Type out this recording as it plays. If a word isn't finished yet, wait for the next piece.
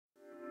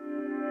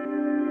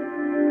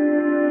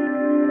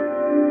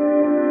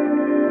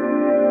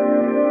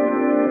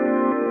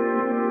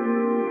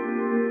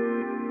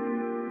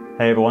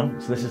Hey everyone,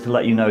 so this is to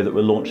let you know that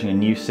we're launching a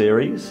new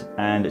series,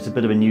 and it's a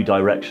bit of a new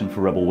direction for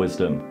Rebel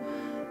Wisdom.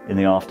 In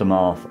the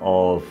aftermath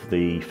of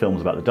the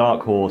films about the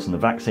Dark Horse and the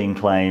vaccine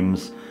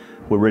claims,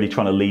 we're really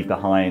trying to leave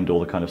behind all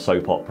the kind of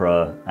soap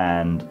opera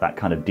and that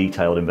kind of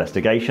detailed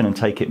investigation and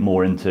take it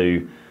more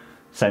into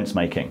sense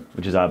making,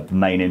 which is our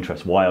main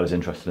interest. Why I was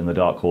interested in the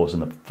Dark Horse in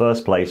the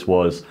first place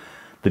was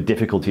the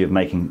difficulty of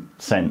making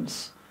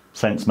sense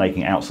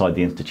making outside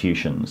the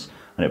institutions.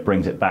 And it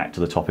brings it back to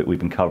the topic we've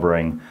been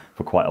covering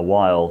for quite a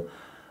while.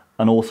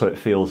 And also it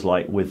feels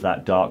like with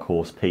that Dark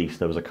Horse piece,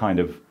 there was a kind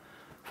of,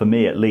 for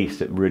me at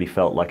least, it really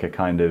felt like a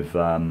kind of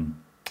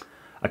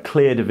a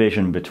clear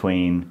division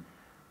between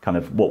kind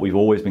of what we've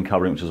always been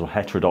covering, which is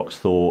heterodox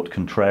thought,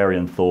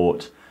 contrarian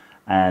thought,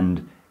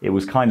 and it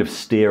was kind of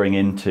steering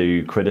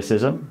into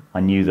criticism. I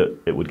knew that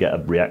it would get a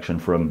reaction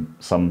from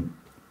some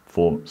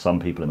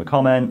people in the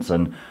comments,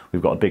 and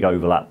we've got a big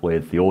overlap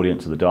with the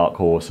audience of the Dark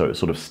Horse, so it's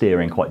sort of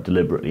steering quite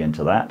deliberately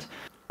into that.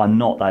 I'm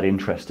not that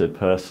interested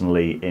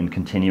personally in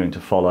continuing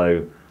to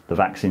follow the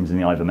vaccines and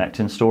the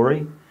ivermectin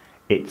story.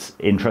 It's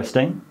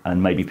interesting,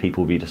 and maybe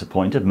people will be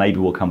disappointed. Maybe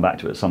we'll come back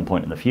to it at some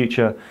point in the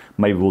future.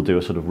 Maybe we'll do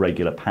a sort of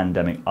regular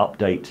pandemic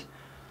update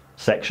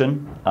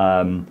section.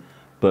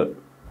 But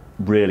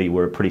really,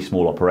 we're a pretty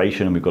small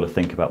operation, and we've got to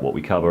think about what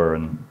we cover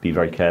and be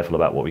very careful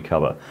about what we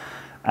cover.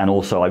 And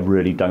also, I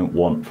really don't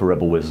want for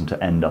Rebel Wisdom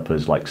to end up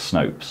as like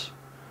Snopes.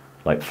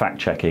 Like,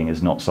 fact-checking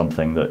is not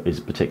something that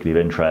is particularly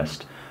of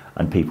interest,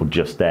 and people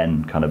just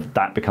then kind of,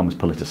 that becomes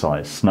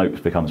politicized.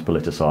 Snopes becomes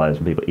politicized,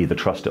 and people either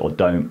trust it or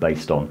don't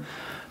based on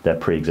their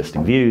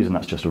pre-existing views, and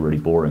that's just a really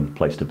boring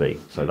place to be.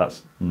 So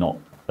that's not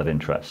of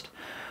interest.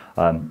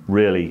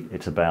 Really,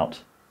 it's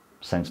about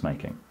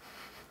sense-making.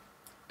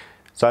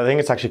 So I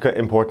think it's actually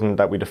important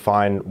that we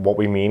define what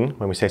we mean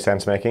when we say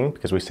sense making,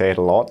 because we say it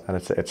a lot, and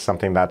it's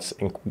something that's,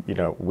 you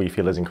know, we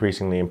feel is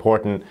increasingly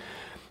important.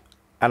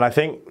 And I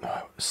think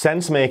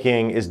sense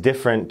making is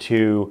different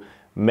to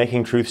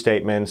making truth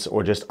statements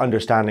or just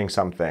understanding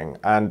something.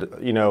 And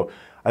you know,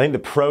 I think the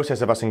process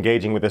of us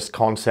engaging with this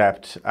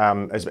concept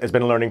has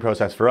been a learning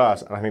process for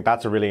us, and I think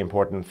that's a really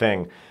important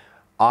thing.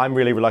 I'm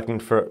really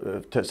reluctant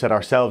to set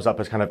ourselves up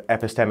as kind of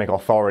epistemic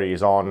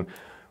authorities on,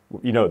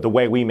 you know, the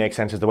way we make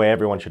sense is the way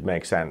everyone should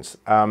make sense.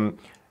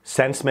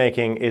 Sense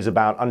making is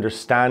about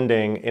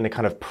understanding in a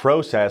kind of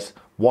process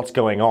what's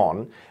going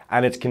on,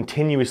 and it's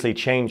continuously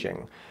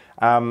changing.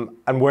 And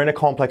we're in a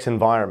complex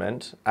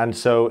environment, and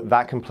so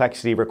that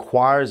complexity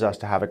requires us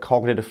to have a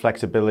cognitive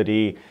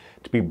flexibility,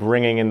 to be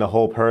bringing in the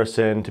whole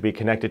person, to be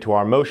connected to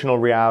our emotional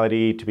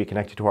reality, to be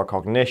connected to our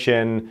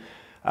cognition.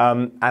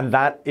 And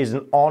that is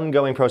an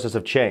ongoing process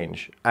of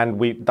change.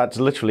 And that's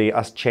literally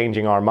us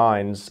changing our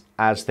minds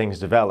as things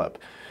develop.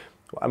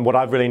 And what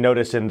I've really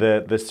noticed in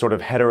this sort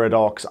of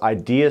heterodox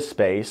idea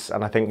space,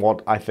 and I think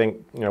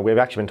you know, we've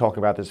actually been talking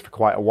about this for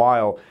quite a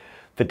while,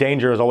 the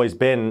danger has always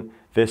been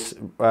this,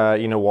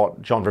 you know,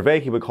 what John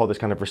Vervaeke would call this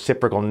kind of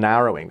reciprocal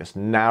narrowing, this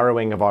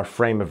narrowing of our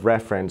frame of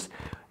reference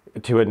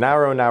to a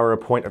narrower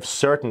point of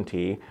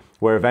certainty,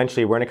 where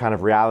eventually we're in a kind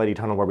of reality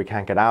tunnel where we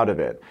can't get out of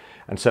it.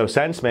 And so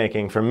sense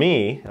making, for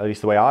me, at least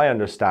the way I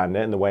understand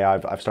it and the way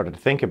I've started to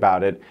think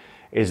about it,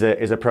 is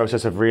a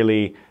process of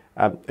really,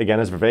 again,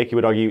 as Vervaeke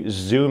would argue,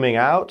 zooming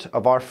out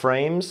of our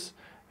frames,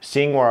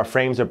 seeing where our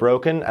frames are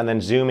broken, and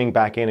then zooming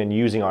back in and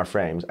using our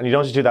frames. And you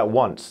don't just do that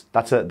once.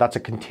 That's a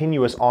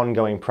continuous,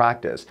 ongoing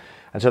practice.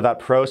 And so that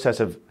process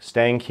of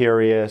staying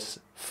curious,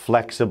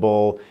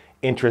 flexible,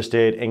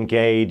 interested,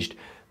 engaged,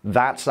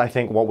 that's, I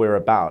think, what we're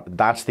about.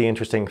 That's the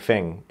interesting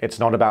thing. It's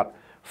not about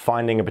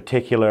finding a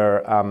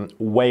particular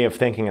way of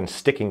thinking and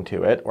sticking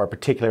to it, or a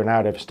particular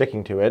narrative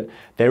sticking to it.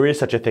 There is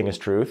such a thing as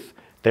truth.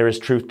 There is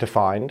truth to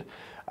find.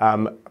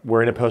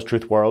 We're in a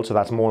post-truth world, so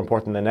that's more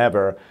important than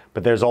ever,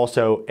 but there's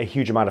also a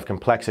huge amount of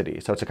complexity.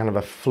 So it's a kind of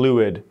a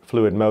fluid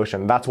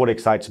motion. That's what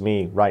excites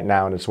me right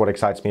now, and it's what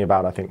excites me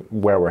about, I think,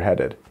 where we're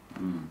headed.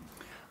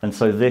 And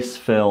so this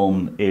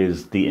film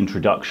is the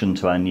introduction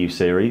to our new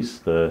series,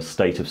 The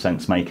State of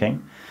Sense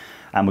Making.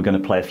 And we're going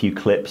to play a few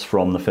clips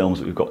from the films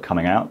that we've got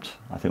coming out.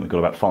 I think we've got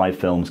about 5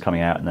 films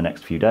coming out in the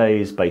next few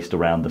days, based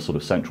around the sort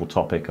of central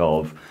topic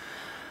of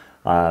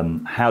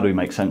how do we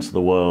make sense of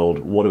the world?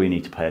 What do we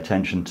need to pay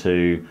attention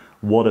to?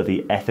 What are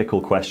the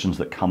ethical questions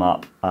that come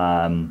up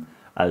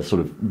as sort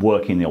of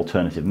working in the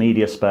alternative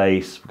media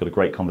space? We've got a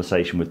great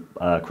conversation with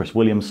Chris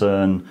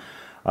Williamson.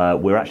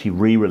 We're actually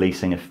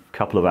re-releasing a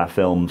couple of our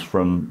films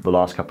from the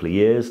last couple of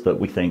years that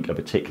we think are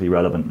particularly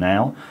relevant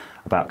now,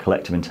 about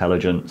collective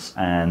intelligence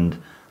and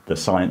the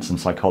science and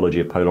psychology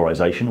of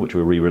polarization, which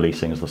we're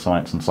re-releasing as the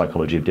science and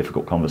psychology of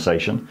difficult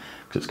conversation,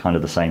 because it's kind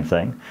of the same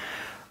thing.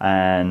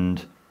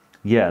 And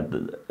yeah,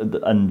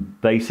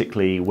 and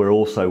basically we're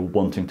also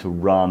wanting to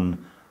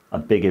run a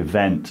big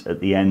event at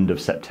the end of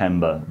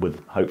September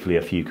with hopefully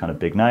a few kind of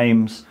big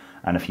names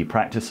and a few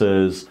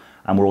practices.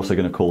 And we're also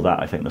going to call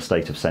that, I think, the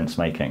State of Sense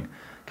Making,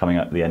 coming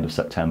up at the end of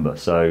September.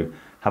 So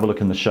have a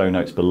look in the show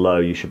notes below.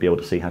 You should be able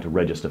to see how to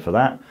register for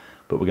that.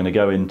 But we're going to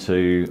go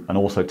into and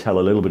also tell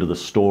a little bit of the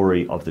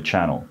story of the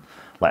channel,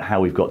 like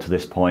how we've got to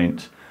this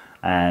point,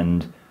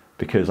 and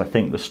because I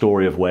think the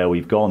story of where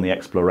we've gone, the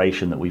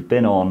exploration that we've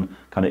been on,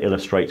 kind of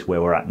illustrates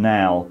where we're at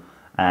now,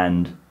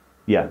 and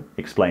yeah,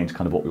 explains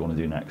kind of what we want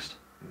to do next.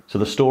 So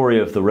the story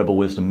of the Rebel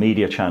Wisdom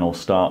media channel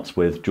starts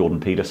with Jordan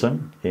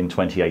Peterson in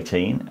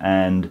 2018,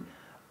 and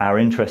our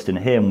interest in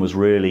him was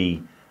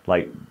really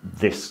like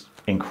this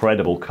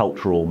incredible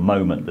cultural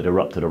moment that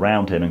erupted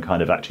around him, and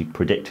kind of actually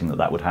predicting that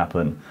that would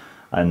happen,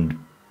 and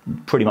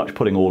pretty much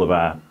putting all of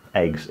our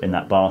eggs in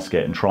that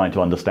basket and trying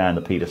to understand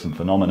the Peterson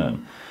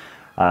phenomenon.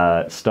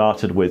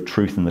 Started with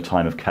Truth in the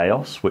Time of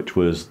Chaos, which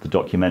was the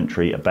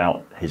documentary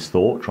about his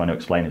thought, trying to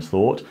explain his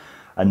thought.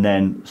 And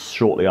then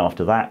shortly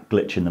after that,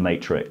 Glitch in the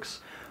Matrix,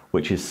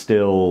 which is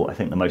still, I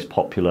think, the most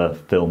popular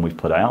film we've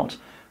put out.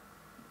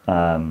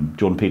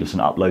 Jordan Peterson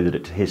uploaded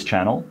it to his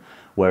channel,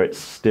 where it's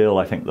still,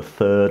 I think, the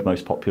third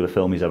most popular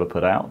film he's ever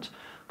put out.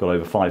 Got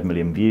over 5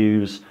 million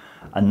views.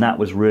 And that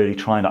was really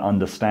trying to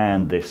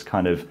understand this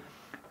kind of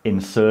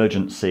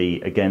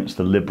insurgency against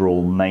the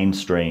liberal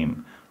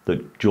mainstream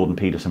that Jordan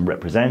Peterson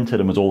represented,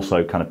 and was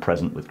also kind of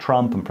present with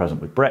Trump and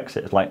present with Brexit.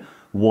 It's like,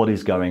 what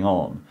is going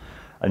on?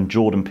 And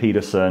Jordan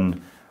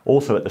Peterson,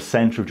 also at the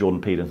center of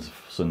Jordan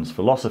Peterson's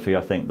philosophy,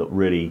 I think that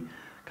really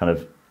kind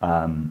of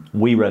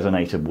we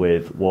resonated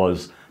with,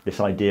 was this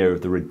idea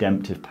of the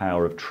redemptive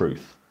power of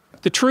truth.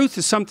 The truth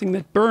is something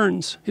that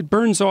burns. It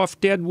burns off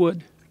dead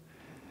wood.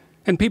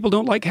 And people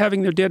don't like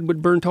having their dead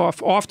wood burnt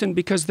off, often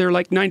because they're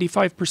like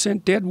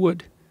 95% dead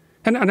wood.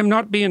 And I'm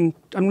not being,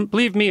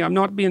 believe me, I'm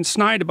not being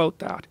snide about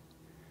that.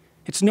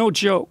 It's no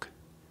joke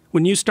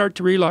when you start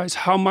to realize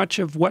how much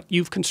of what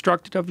you've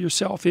constructed of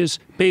yourself is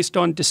based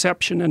on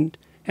deception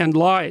and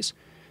lies.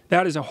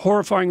 That is a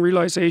horrifying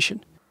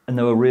realization. And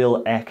there were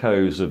real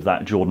echoes of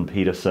that Jordan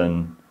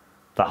Peterson,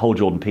 that whole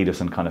Jordan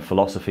Peterson kind of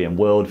philosophy and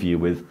worldview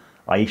with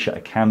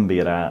Aisha Akambi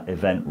at our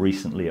event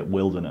recently at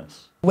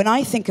Wilderness. When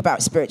I think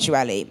about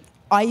spirituality,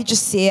 I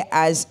just see it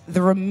as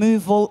the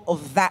removal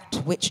of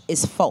that which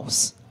is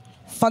false.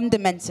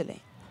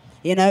 Fundamentally,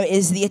 you know,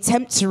 is the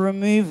attempt to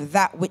remove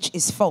that which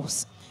is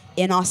false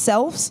in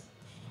ourselves,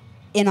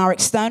 in our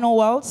external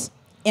worlds,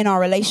 in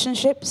our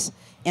relationships,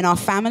 in our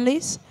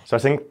families. So I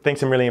think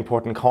some really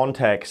important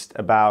context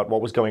about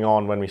what was going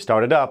on when we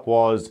started up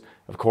was,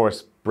 of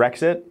course,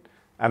 Brexit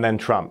and then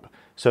Trump.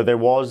 So there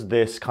was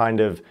this kind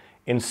of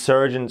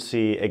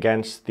insurgency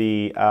against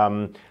the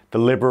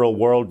liberal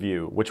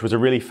worldview, which was a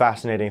really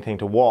fascinating thing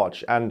to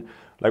watch. And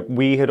like,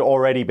 we had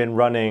already been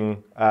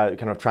running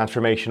kind of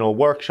transformational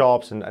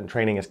workshops and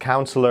training as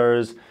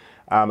counselors,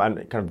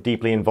 and kind of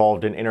deeply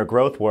involved in inner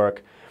growth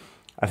work.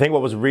 I think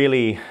what was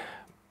really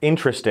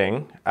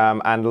interesting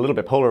and a little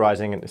bit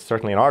polarizing, and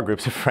certainly in our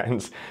groups of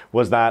friends,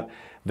 was that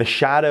the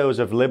shadows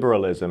of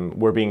liberalism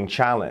were being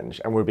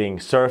challenged and were being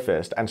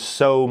surfaced, and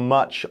so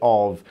much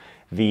of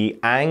the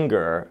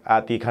anger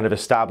at the kind of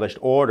established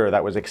order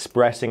that was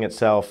expressing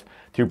itself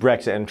through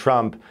Brexit and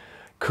Trump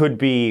could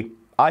be,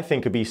 I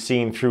think, could be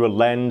seen through a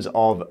lens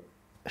of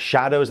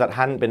shadows that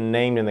hadn't been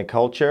named in the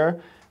culture,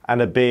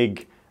 and a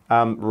big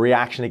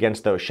reaction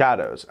against those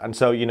shadows. And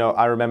so, you know,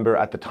 I remember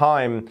at the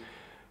time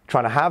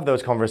trying to have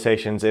those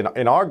conversations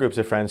in our groups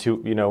of friends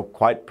who, you know,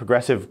 quite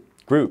progressive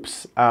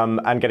groups,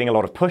 and getting a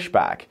lot of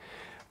pushback.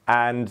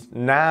 And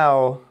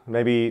now,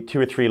 maybe two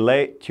or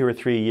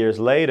three years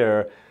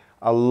later,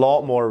 a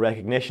lot more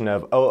recognition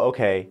of, oh,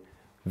 okay,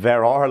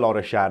 there are a lot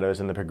of shadows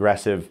in the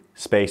progressive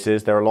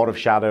spaces. There are a lot of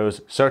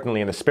shadows,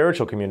 certainly in the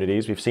spiritual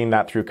communities. We've seen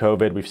that through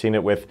COVID. We've seen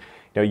it with,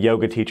 you know,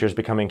 yoga teachers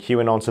becoming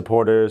QAnon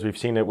supporters. We've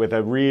seen it with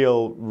a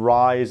real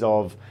rise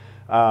of,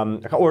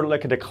 or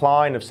like a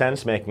decline of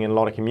sense-making in a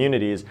lot of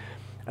communities.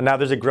 And now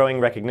there's a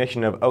growing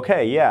recognition of,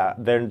 okay, yeah,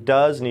 there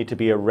does need to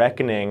be a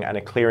reckoning and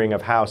a clearing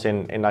of house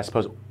in I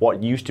suppose,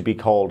 what used to be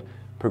called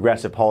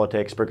progressive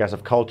politics,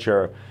 progressive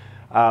culture.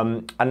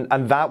 And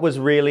that was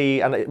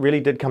really, and it really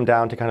did come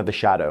down to kind of the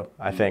shadow,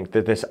 I think,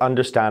 that this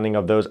understanding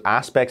of those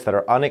aspects that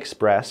are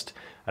unexpressed,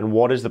 and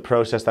what is the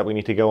process that we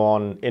need to go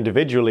on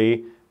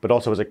individually, but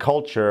also as a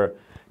culture,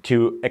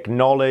 to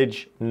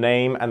acknowledge,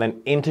 name, and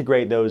then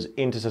integrate those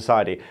into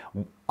society.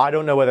 I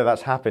don't know whether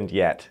that's happened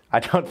yet. I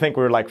don't think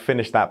we're like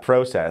finished that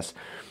process,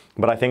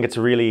 but I think it's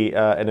really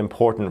an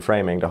important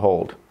framing to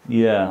hold.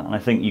 Yeah, and I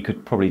think you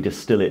could probably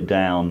distill it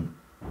down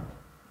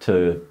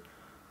to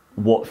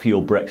what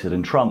fueled Brexit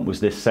and Trump was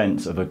this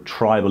sense of a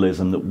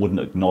tribalism that wouldn't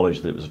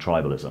acknowledge that it was a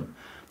tribalism.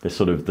 This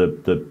sort of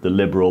the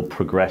liberal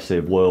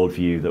progressive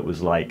worldview that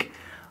was like,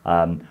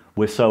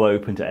 we're so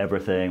open to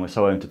everything, we're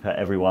so open to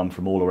everyone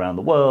from all around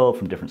the world,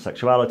 from different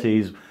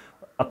sexualities,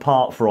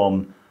 apart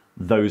from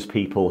those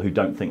people who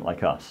don't think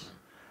like us.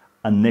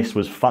 And this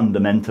was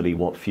fundamentally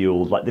what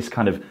fueled like this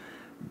kind of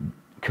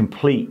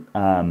complete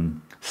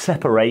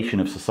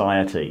separation of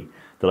society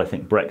that I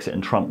think Brexit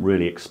and Trump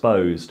really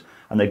exposed.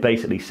 And they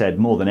basically said,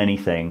 more than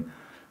anything,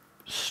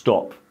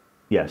 stop,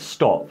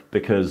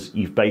 because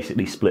you've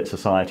basically split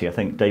society. I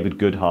think David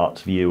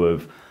Goodhart's view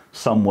of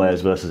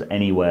somewheres versus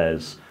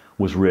anywheres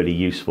was really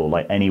useful.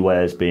 Like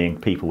anywheres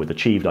being people with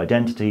achieved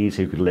identities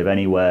who could live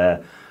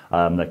anywhere,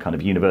 they're kind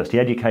of university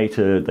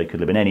educated, they could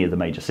live in any of the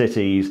major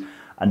cities,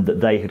 and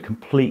that they had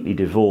completely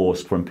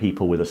divorced from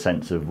people with a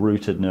sense of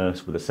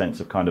rootedness, with a sense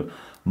of kind of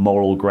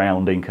moral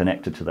grounding,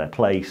 connected to their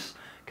place,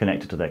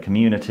 connected to their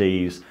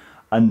communities,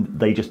 and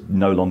they just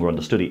no longer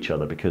understood each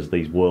other because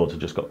these worlds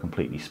had just got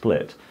completely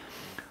split.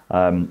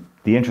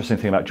 The interesting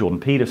thing about Jordan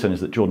Peterson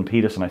is that Jordan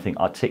Peterson, I think,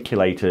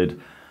 articulated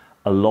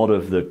a lot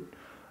of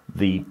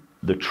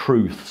the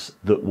truths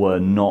that were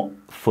not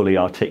fully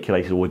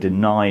articulated or were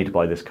denied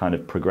by this kind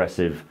of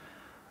progressive,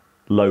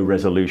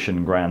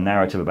 low-resolution grand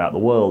narrative about the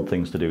world,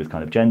 things to do with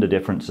kind of gender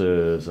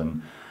differences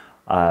and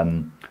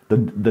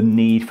the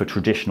need for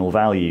traditional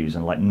values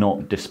and like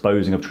not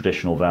disposing of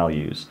traditional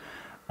values.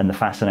 And the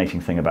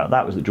fascinating thing about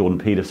that was that Jordan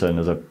Peterson,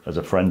 as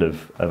a friend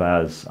of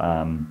ours,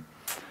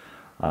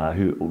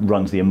 who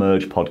runs the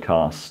Emerge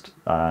podcast,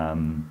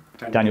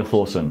 Daniel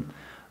Thorson,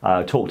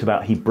 talked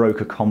about he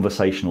broke a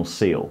conversational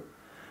seal,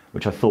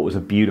 which I thought was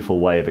a beautiful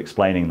way of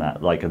explaining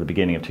that. Like at the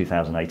beginning of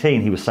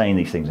 2018, he was saying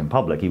these things in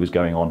public. He was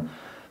going on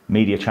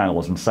media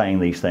channels and saying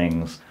these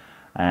things,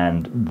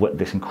 and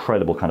this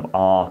incredible kind of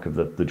arc of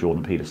the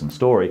Jordan Peterson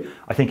story.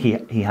 I think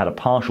he had a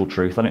partial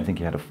truth. I don't think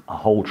he had a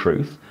whole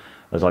truth,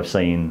 as I've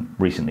seen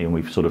recently, and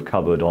we've sort of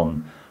covered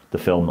on the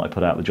film that I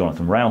put out with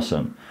Jonathan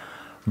Rowson.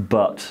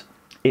 But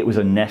it was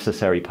a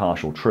necessary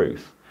partial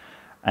truth.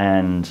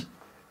 And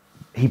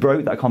he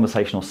broke that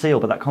conversational seal,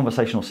 but that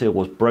conversational seal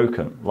was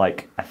broken.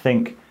 Like, I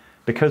think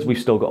because we've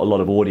still got a lot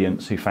of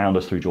audience who found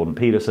us through Jordan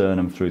Peterson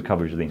and through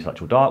coverage of the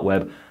intellectual dark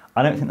web,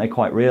 I don't think they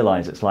quite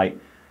realize it's like,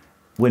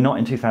 we're not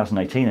in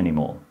 2018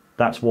 anymore.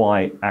 That's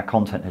why our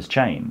content has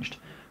changed,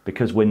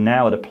 because we're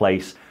now at a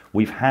place,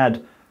 we've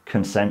had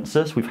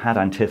consensus, we've had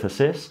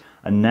antithesis,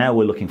 and now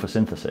we're looking for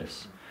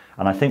synthesis.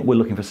 And I think we're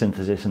looking for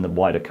synthesis in the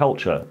wider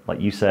culture. Like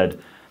you said,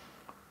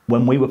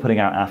 when we were putting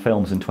out our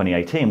films in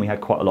 2018, we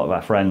had quite a lot of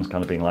our friends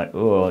kind of being like,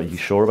 oh, are you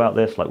sure about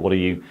this? Like, what are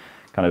you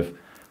kind of,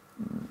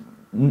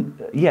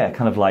 yeah,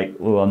 kind of like,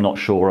 oh, I'm not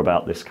sure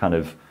about this kind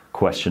of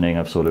questioning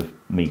of sort of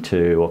Me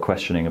Too or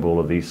questioning of all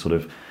of these sort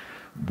of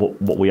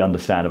what we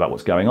understand about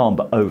what's going on.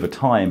 But over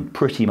time,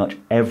 pretty much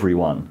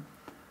everyone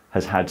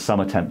has had some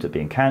attempt at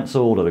being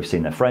cancelled, or they've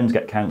seen their friends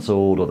get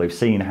cancelled, or they've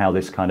seen how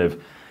this kind of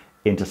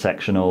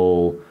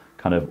intersectional,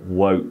 kind of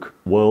woke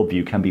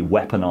worldview can be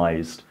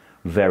weaponized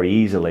very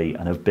easily,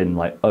 and have been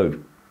like, oh,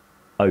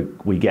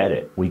 we get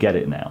it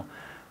now.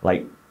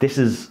 Like, this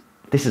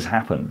has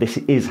happened, this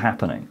is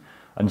happening.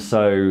 And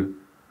so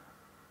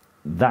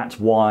that's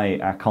why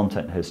our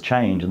content has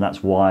changed, and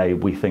that's why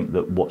we think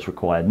that what's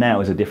required now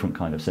is a different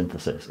kind of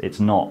synthesis.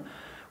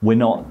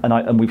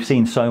 And we've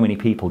seen so many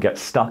people get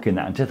stuck in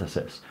that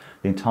antithesis.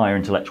 The entire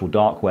intellectual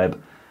dark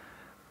web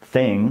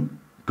thing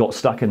got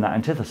stuck in that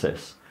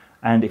antithesis.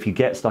 And if you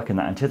get stuck in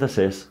that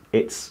antithesis,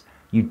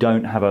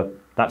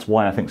 that's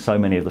why I think so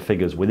many of the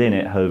figures within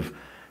it have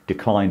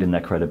declined in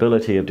their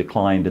credibility, have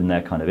declined in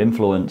their kind of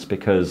influence,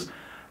 because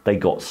they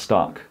got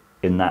stuck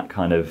in that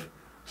kind of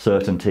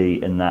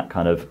certainty, in that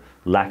kind of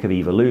lack of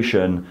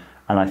evolution.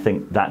 And I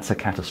think that's a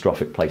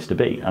catastrophic place to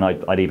be. And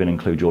I'd even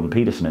include Jordan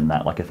Peterson in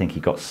that. Like, I think he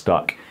got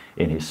stuck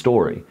in his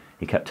story.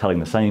 He kept telling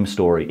the same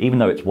story, even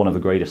though it's one of the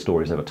greatest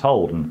stories ever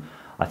told. And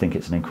I think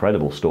it's an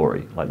incredible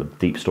story, like the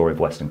deep story of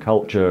Western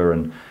culture.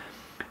 And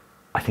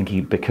I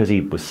think because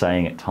he was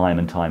saying it time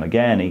and time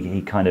again,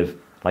 he kind of,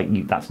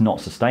 like, that's not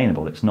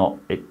sustainable.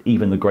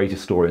 Even the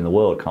greatest story in the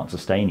world can't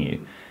sustain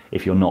you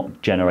if you're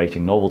not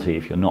generating novelty,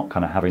 if you're not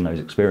kind of having those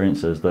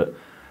experiences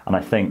and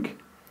I think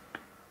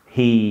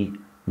he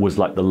was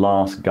like the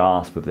last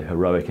gasp of the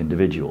heroic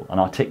individual and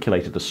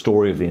articulated the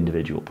story of the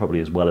individual probably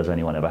as well as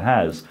anyone ever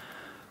has.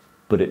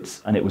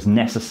 And it was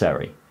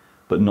necessary,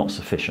 but not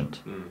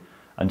sufficient.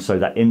 And so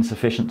that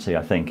insufficiency,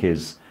 I think,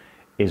 is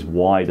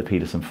why the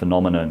Peterson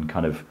phenomenon,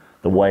 kind of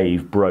the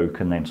wave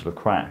broke and then sort of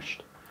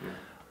crashed.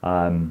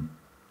 And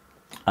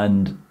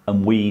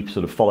we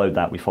sort of followed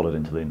that. We followed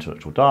into the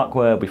intellectual dark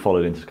web. We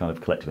followed into kind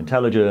of collective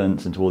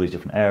intelligence, into all these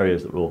different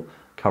areas that we'll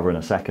cover in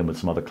a second with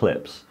some other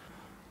clips.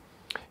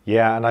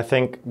 Yeah, and I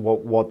think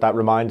what that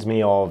reminds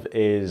me of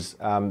is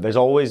there's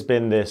always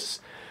been this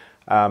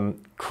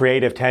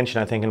creative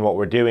tension, I think, in what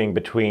we're doing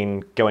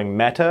between going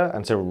meta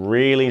and so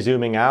really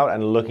zooming out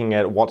and looking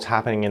at what's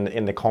happening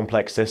in the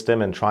complex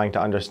system and trying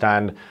to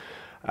understand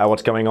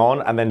what's going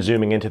on, and then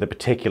zooming into the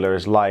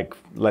particulars, like,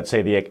 let's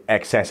say, the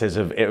excesses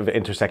of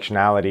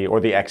intersectionality or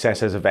the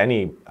excesses of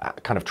any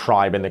kind of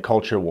tribe in the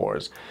culture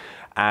wars.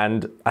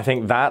 And I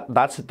think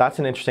that's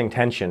an interesting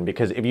tension,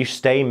 because if you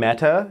stay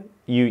meta,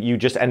 you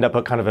just end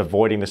up kind of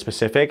avoiding the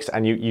specifics,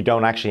 and you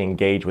don't actually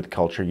engage with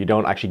culture. You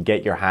don't actually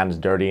get your hands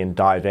dirty and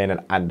dive in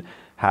and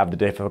have the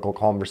difficult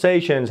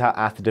conversations,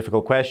 ask the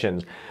difficult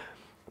questions.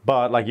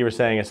 But like you were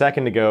saying a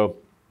second ago,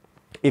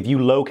 if you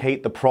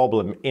locate the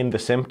problem in the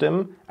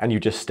symptom and you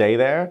just stay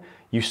there,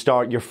 you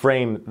start your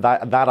frame.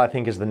 That I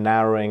think is the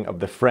narrowing of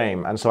the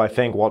frame. And so I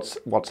think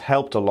what's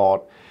helped a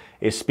lot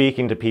is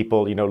speaking to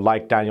people,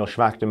 like Daniel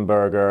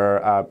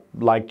Schmachtenberger,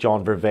 like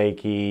John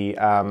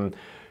Vervaeke,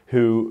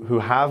 who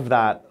have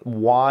that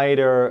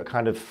wider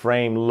kind of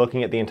frame,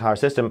 looking at the entire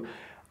system.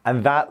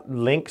 And that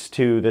links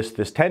to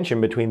this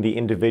tension between the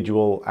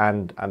individual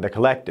and the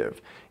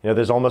collective. You know,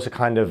 there's almost a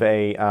kind of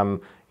a,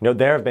 you know,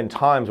 there have been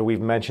times where we've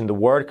mentioned the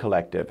word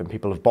collective and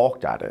people have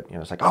balked at it. You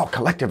know, it's like, oh,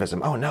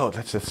 collectivism. Oh no,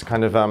 that's this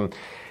kind of Ayn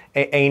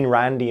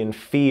Randian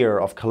fear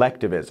of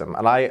collectivism.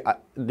 And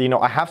you know,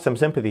 I have some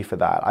sympathy for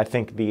that. I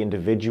think the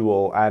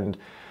individual and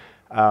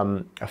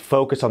a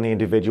focus on the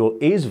individual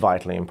is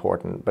vitally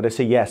important, but it's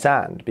a yes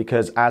and,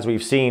 because as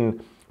we've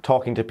seen,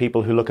 talking to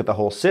people who look at the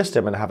whole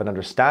system and have an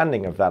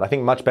understanding of that, I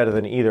think much better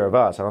than either of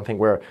us. I don't think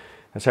we're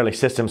necessarily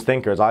systems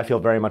thinkers. I feel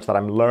very much that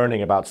I'm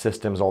learning about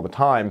systems all the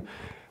time,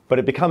 but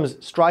it becomes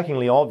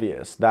strikingly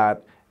obvious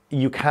that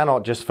you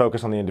cannot just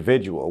focus on the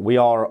individual. We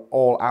are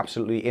all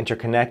absolutely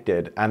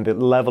interconnected, and the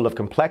level of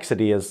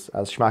complexity, as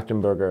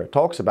Schmachtenberger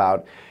talks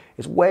about,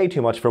 is way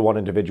too much for one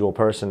individual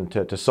person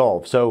to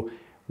solve. So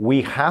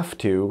we have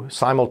to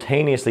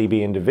simultaneously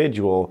be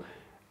individual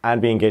and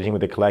be engaging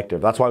with the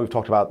collective. That's why we've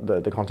talked about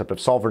the concept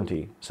of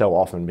sovereignty so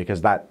often,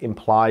 because that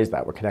implies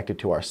that we're connected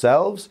to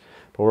ourselves,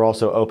 but we're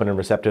also open and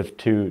receptive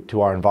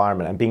to our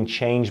environment and being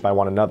changed by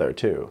one another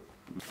too.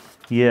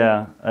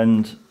 Yeah,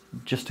 and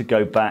just to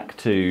go back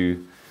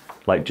to,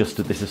 like, this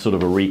is sort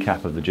of a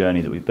recap of the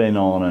journey that we've been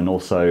on, and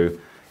also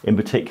in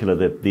particular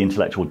the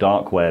intellectual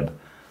dark web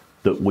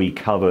that we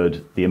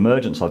covered the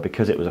emergence of,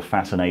 because it was a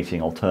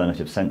fascinating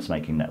alternative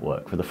sense-making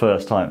network. For the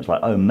first time, it was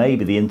like, oh,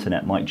 maybe the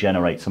internet might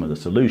generate some of the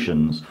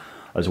solutions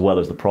as well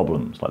as the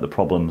problems, like the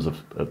problems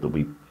that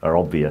we are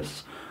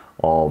obvious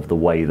of the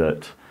way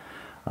that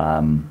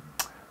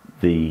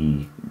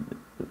the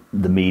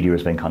media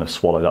has been kind of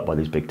swallowed up by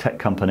these big tech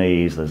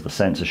companies. There's the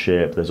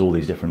censorship, there's all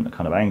these different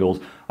kind of angles.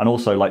 And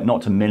also, like,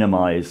 not to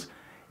minimize,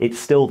 it's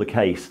still the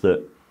case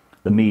that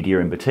the media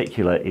in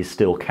particular is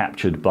still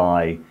captured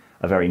by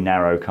a very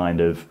narrow kind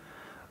of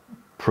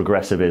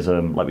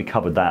progressivism. Like, we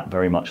covered that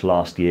very much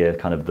last year,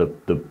 kind of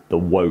the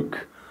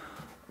woke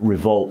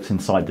revolts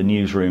inside the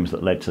newsrooms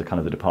that led to kind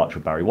of the departure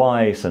of Barry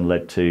Weiss and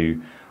led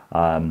to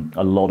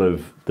a lot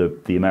of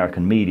the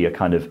American media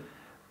kind of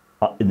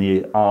in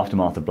the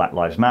aftermath of Black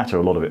Lives Matter,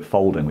 a lot of it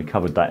folding. We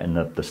covered that in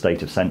the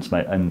State of Sense,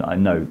 and I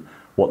know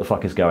what the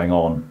fuck is going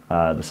on,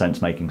 the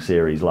Sense-making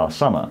series last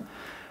summer.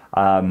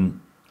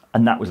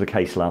 And that was the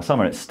case last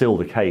summer. It's still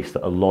the case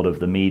that a lot of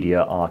the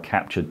media are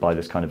captured by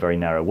this kind of very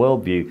narrow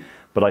worldview,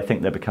 but I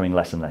think they're becoming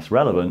less and less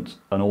relevant.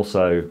 And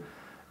also,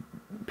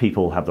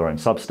 people have their own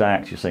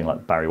Substacks. You're seeing,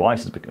 like, Barry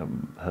Weiss her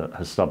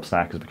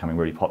Substack is becoming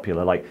really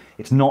popular. Like,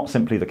 it's not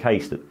simply the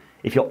case that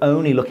if you're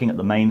only looking at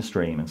the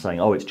mainstream and saying,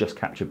 oh, it's just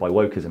captured by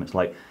wokeism, it's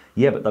like,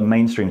 yeah, but the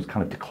mainstream is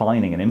kind of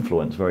declining in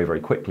influence very, very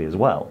quickly as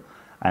well.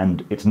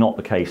 And it's not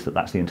the case that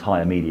that's the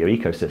entire media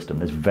ecosystem.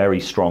 There's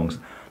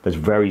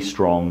very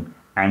strong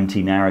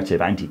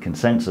anti-narrative,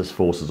 anti-consensus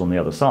forces on the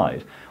other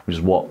side, which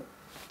is what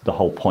the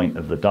whole point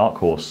of the Dark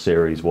Horse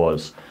series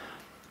was.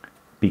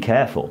 Be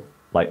careful.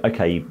 Like,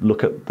 okay,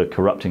 look at the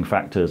corrupting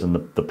factors and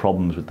the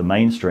problems with the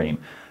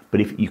mainstream, but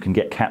if you can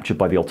get captured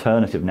by the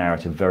alternative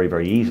narrative very,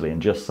 very easily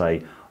and just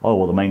say, oh,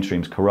 well, the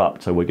mainstream's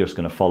corrupt, so we're just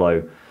going to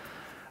follow.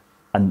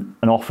 And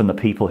often the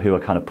people who are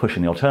kind of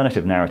pushing the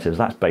alternative narratives,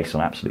 that's based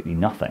on absolutely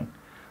nothing.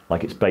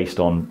 Like, it's based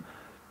on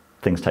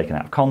things taken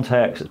out of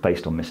context, it's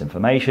based on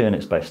misinformation,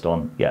 it's based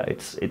on, yeah,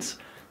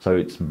 so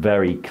it's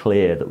very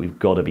clear that we've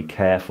got to be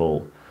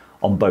careful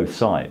on both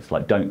sides.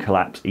 Like, don't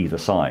collapse either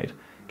side.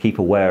 Keep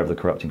aware of the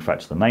corrupting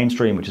factors of the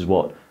mainstream, which is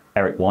what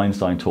Eric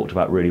Weinstein talked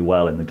about really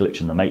well in the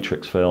Glitch in the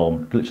Matrix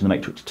film, Glitch in the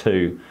Matrix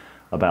 2,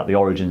 about the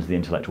origins of the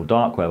intellectual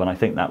dark web, and I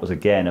think that was,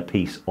 again, a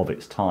piece of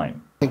its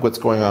time. I think what's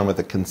going on with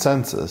a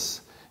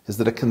consensus is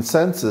that a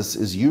consensus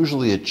is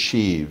usually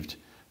achieved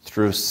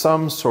through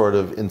some sort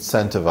of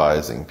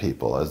incentivizing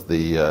people, as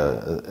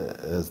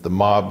the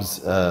mobs,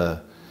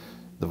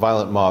 the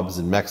violent mobs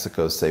in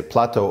Mexico say,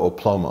 plato o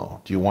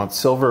plomo. Do you want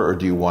silver or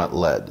do you want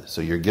lead?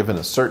 So you're given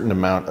a certain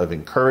amount of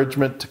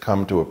encouragement to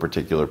come to a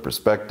particular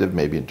perspective,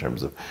 maybe in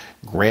terms of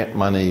grant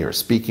money or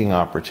speaking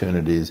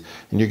opportunities,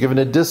 and you're given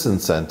a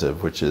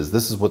disincentive, which is,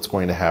 this is what's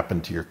going to happen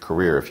to your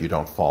career if you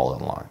don't fall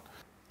in line.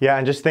 Yeah,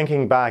 and just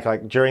thinking back,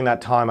 like, during that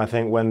time, I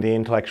think when the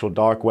intellectual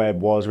dark web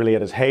was really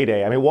at its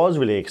heyday, I mean, it was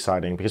really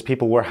exciting because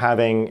people were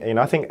having, you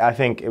know, I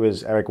think it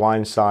was Eric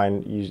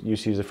Weinstein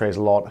used to use the phrase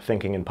a lot,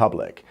 thinking in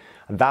public.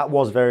 And that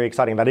was very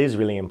exciting. That is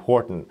really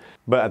important.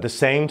 But at the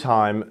same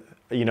time,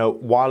 you know,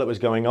 while it was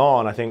going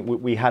on, I think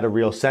we had a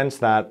real sense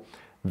that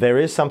there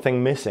is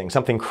something missing,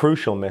 something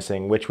crucial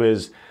missing, which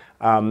was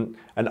an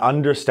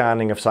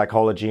understanding of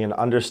psychology, an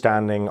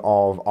understanding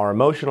of our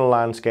emotional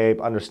landscape,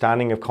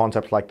 understanding of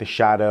concepts like the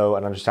shadow,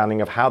 an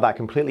understanding of how that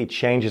completely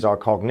changes our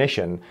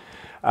cognition.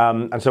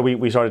 And so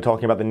we started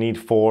talking about the need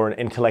for an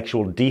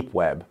intellectual deep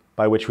web,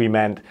 by which we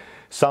meant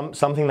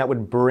something that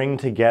would bring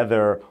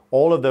together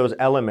all of those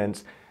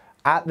elements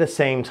at the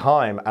same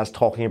time as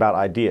talking about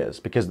ideas,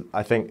 because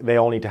I think they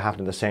all need to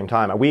happen at the same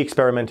time. And we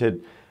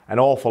experimented an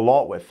awful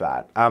lot with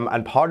that.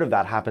 And part of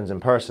that happens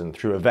in person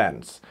through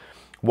events.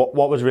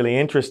 What was really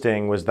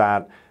interesting was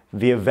that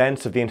the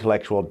events of the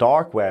intellectual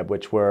dark web,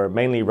 which were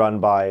mainly run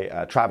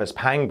by Travis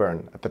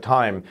Pangburn at the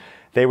time,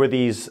 they were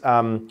these,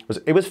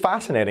 it was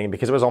fascinating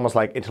because it was almost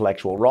like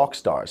intellectual rock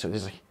stars. So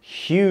there's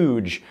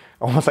huge,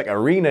 almost like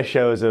arena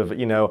shows of,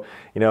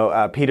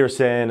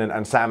 Peterson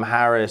and Sam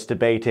Harris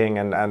debating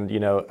and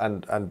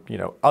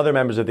other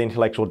members of the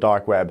intellectual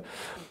dark web.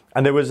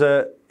 And there was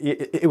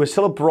it was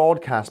still a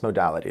broadcast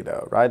modality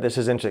though, right? This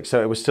is interesting.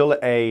 So it was still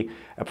a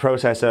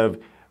process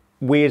of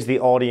we as the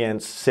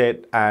audience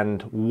sit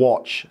and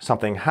watch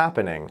something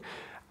happening.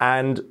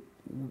 And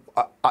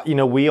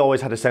we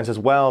always had a sense as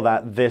well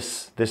that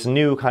this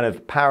new kind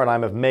of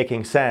paradigm of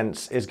making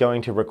sense is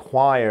going to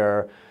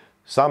require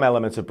some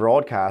elements of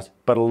broadcast,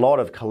 but a lot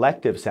of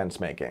collective sense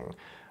making,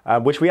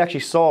 which we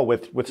actually saw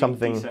with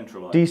something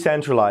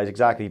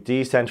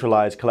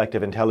decentralized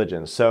collective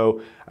intelligence.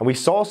 So, and we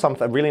saw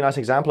a really nice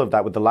example of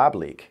that with the lab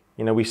leak.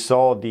 We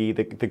saw the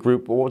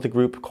group, what was the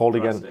group called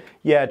Drastic. again?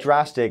 Yeah,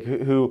 Drastic,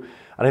 who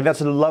I think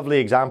that's a lovely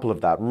example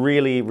of that.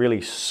 Really,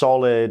 really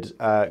solid,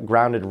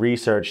 grounded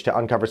research to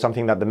uncover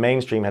something that the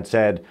mainstream had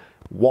said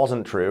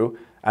wasn't true.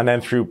 And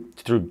then through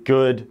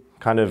good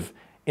kind of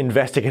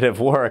investigative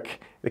work,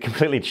 they're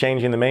completely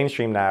changing the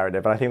mainstream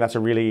narrative. And I think that's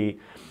a really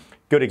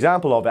good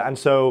example of it. And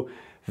so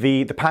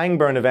the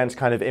Pangburn events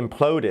kind of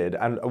imploded.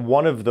 And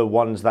one of the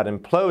ones that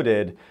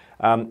imploded,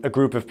 a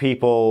group of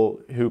people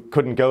who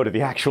couldn't go to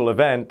the actual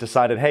event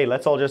decided, hey,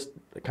 let's all just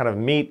kind of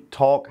meet,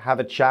 talk, have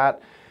a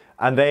chat.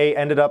 And they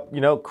ended up,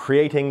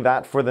 creating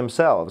that for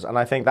themselves. And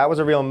I think that was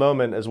a real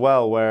moment as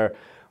well where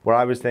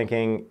I was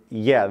thinking,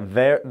 yeah,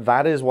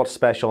 that is what's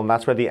special, and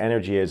that's where the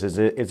energy is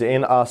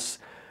in us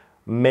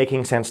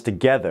making sense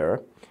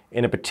together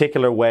in a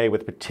particular way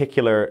with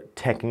particular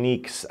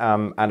techniques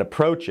and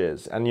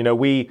approaches. And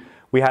we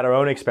had our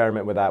own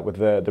experiment with that with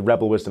the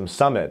Rebel Wisdom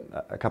Summit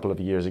a couple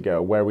of years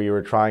ago, where we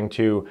were trying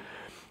to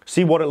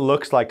see what it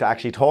looks like to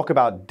actually talk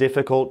about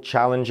difficult,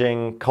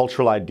 challenging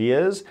cultural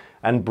ideas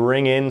and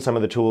bring in some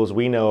of the tools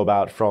we know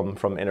about from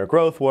inner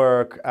growth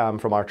work,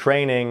 from our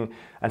training,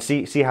 and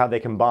see how they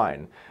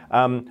combine.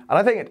 And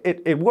I think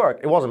it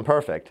worked. It wasn't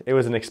perfect. It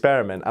was an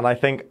experiment. And I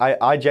think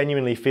I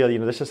genuinely feel,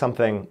 this is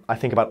something I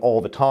think about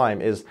all the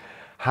time, is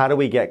how do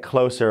we get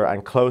closer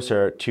and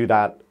closer to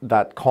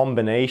that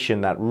combination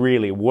that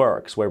really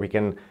works, where we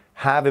can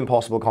have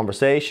impossible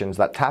conversations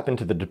that tap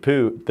into the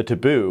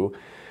taboo,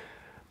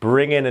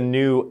 bring in a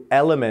new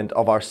element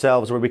of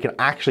ourselves where we can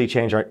actually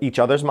change each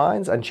other's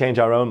minds and change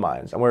our own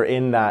minds. And we're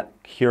in that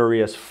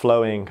curious,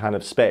 flowing kind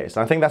of space.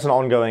 And I think that's an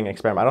ongoing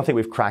experiment. I don't think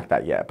we've cracked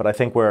that yet, but I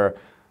think we're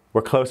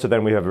closer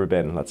than we've ever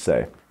been, let's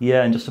say.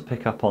 Yeah, and just to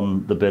pick up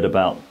on the bit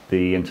about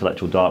the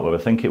intellectual dark web,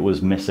 I think it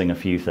was missing a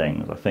few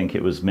things. I think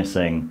it was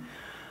missing,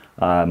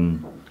 I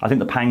think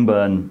the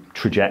Pangburn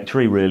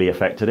trajectory really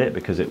affected it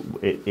because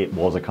it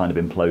was a kind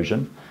of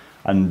implosion.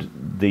 And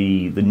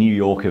the New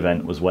York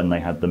event was when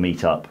they had the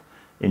meetup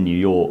in New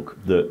York,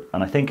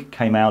 and I think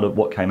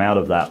what came out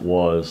of that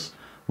was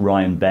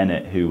Ryan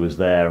Bennett, who was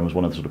there and was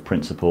one of the sort of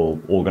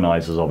principal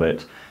organizers of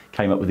it,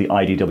 came up with the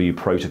IDW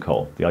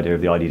protocol, the idea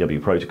of the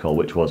IDW protocol,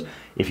 which was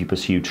if you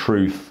pursue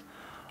truth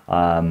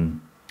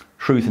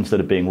instead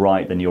of being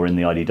right, then you're in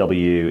the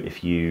IDW.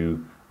 If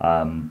you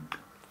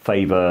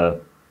favor,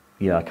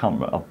 I can't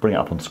remember, I'll bring it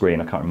up on screen,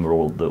 I can't remember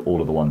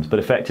all of the ones, but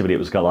effectively it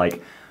was kind of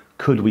like,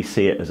 could we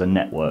see it as a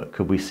network?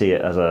 Could we see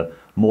it as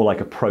more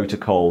like a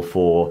protocol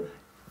for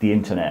the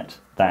internet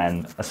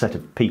than a set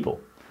of people?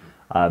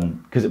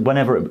 Because it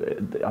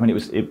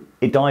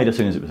died as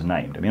soon as it was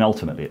named. I mean,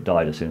 ultimately it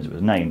died as soon as it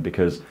was named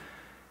because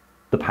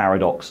the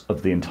paradox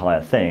of the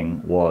entire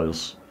thing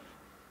was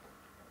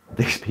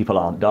these people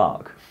aren't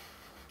dark.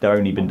 They've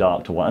only been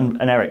dark to one.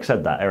 And Eric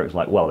said that. Eric's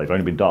like, well, they've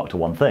only been dark to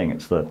one thing.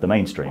 It's the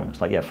mainstream. It's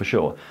like, yeah, for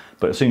sure.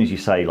 But as soon as you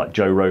say like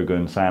Joe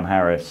Rogan, Sam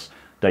Harris,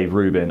 Dave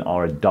Rubin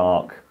are a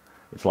dark,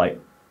 it's like,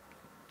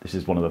 this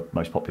is one of the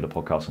most popular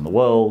podcasts in the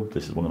world.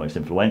 This is one of the most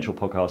influential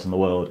podcasts in the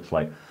world. It's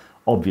like,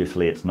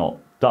 obviously it's not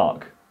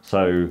dark.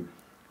 So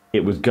it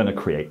was going to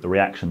create the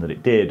reaction that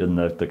it did and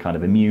the kind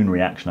of immune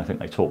reaction I think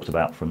they talked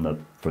about from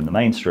the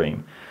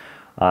mainstream.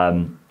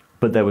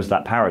 But there was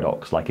that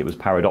paradox, like it was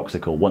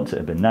paradoxical once it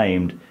had been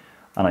named.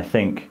 And I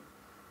think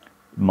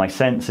my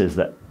sense is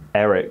that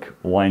Eric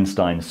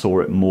Weinstein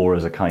saw it more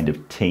as a kind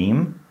of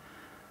team,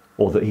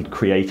 or that he'd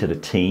created a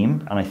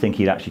team, and I think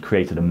he'd actually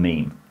created a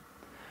meme.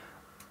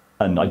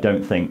 And I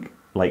don't think,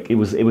 like, it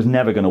was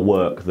never going to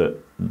work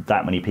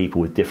that many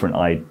people with different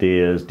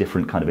ideas,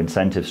 different kind of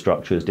incentive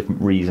structures,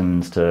 different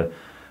reasons to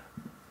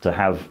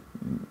have,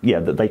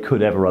 that they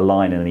could ever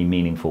align in any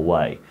meaningful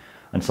way.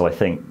 And so I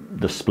think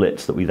the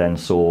splits that we then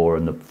saw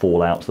and the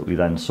fallouts that we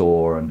then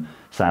saw and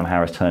Sam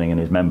Harris turning in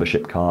his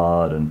membership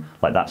card and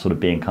like that sort of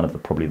being kind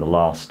of probably the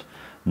last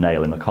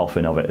nail in the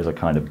coffin of it as a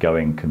kind of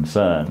going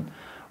concern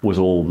was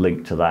all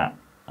linked to that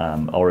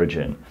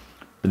origin.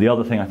 But the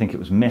other thing I think it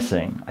was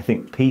missing, I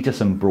think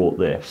Peterson brought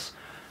this,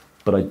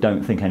 but I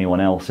don't think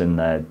anyone else in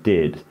there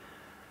did,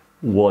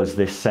 was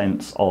this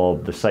sense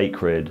of the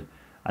sacred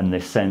and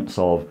this sense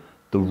of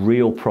the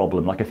real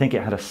problem. Like I think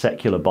it had a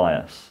secular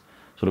bias,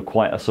 sort of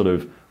quite a sort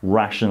of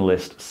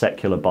rationalist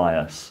secular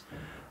bias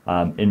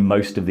in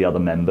most of the other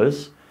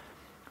members.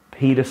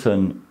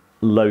 Peterson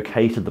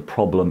located the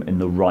problem in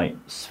the right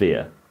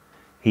sphere.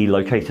 He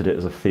located it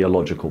as a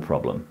theological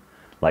problem.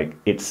 Like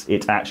it's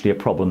actually a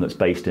problem that's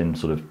based in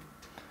sort of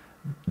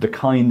the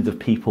kind of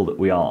people that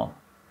we are.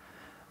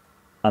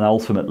 And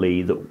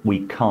ultimately that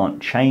we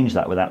can't change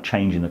that without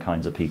changing the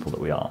kinds of people that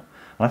we are.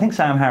 And I think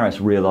Sam Harris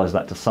realised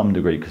that to some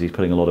degree because he's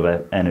putting a lot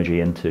of energy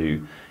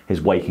into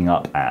his Waking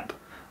Up app.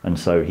 And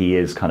so he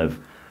is kind of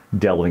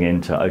delving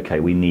into, okay,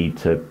 we need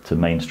to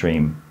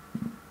mainstream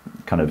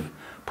kind of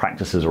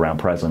practices around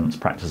presence,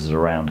 practices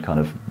around kind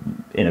of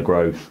inner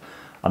growth.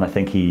 And I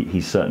think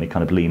he's certainly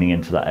kind of leaning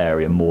into that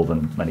area more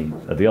than many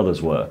of the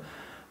others were.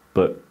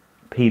 But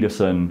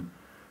Peterson,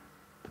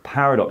 the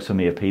paradox for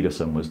me of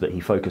Peterson was that he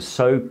focused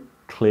so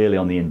clearly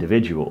on the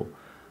individual,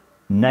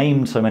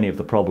 named so many of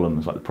the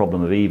problems, like the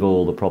problem of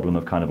evil, the problem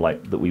of kind of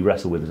like that we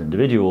wrestle with as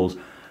individuals,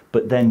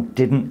 but then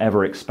didn't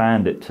ever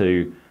expand it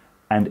to,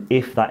 and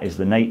if that is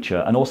the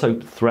nature, and also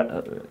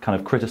kind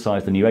of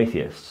criticize the new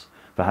atheists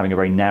for having a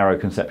very narrow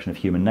conception of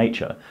human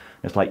nature.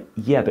 It's like,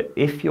 yeah, but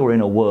if you're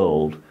in a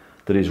world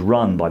that is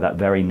run by that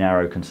very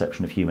narrow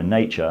conception of human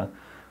nature,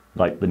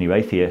 like the new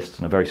atheists,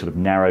 and a very sort of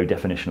narrow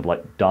definition of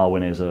like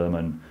Darwinism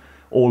and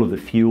all of the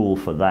fuel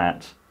for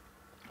that,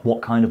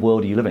 what kind of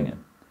world are you living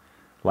in?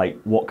 Like,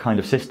 what kind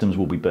of systems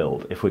will we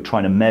build if we're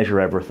trying to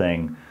measure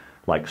everything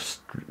like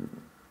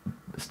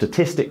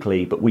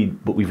statistically, but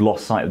we've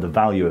lost sight of the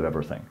value of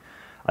everything?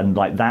 And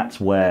like that's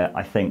where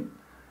I think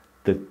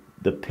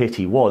the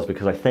pity was,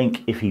 because I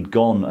think if he'd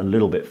gone a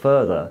little bit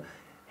further,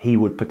 he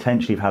would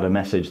potentially have had a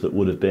message that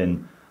would have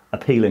been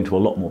appealing to a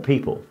lot more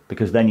people,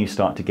 because then you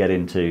start to get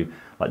into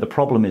like the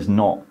problem is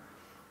not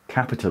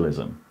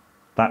capitalism.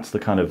 That's the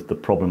kind of the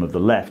problem of the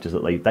left, is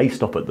that they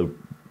stop at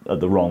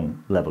the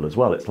wrong level as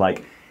well. It's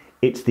like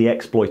it's the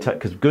exploitation,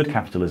 because good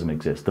capitalism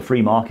exists. The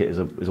free market is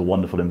a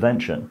wonderful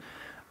invention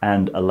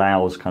and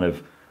allows kind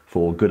of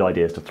for good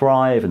ideas to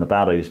thrive and the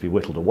bad ideas to be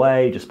whittled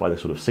away just by the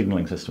sort of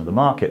signaling system of the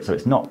market. So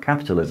it's not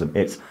capitalism,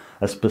 it's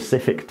a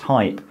specific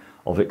type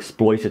of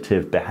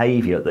exploitative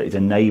behavior that is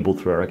enabled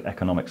through our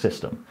economic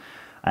system.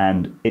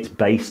 And it's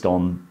based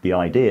on the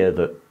idea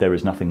that there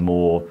is nothing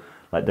more,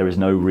 like there is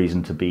no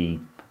reason to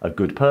be a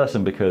good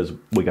person because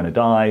we're going to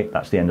die,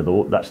 that's the end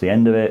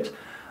of it.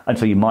 And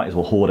so you might as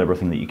well hoard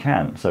everything that you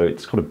can. So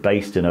it's kind of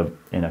based in a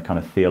kind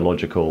of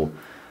theological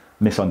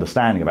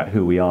misunderstanding about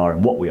who we are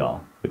and what we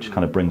are, which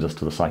kind of brings us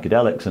to the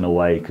psychedelics in a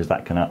way, because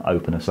that can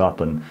open us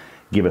up and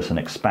give us an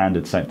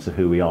expanded sense of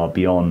who we are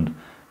beyond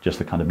just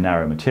the kind of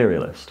narrow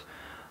materialist.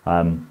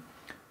 But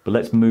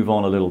let's move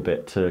on a little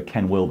bit to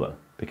Ken Wilber,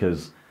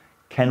 because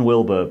Ken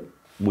Wilber,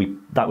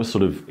 that was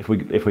sort of, if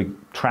we're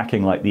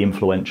tracking like the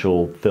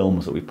influential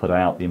films that we put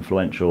out, the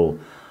influential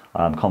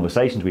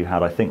conversations we've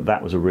had, I think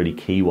that was a really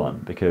key one,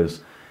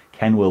 because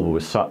Ken Wilber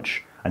was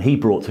such, and he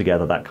brought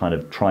together that kind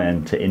of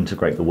trying to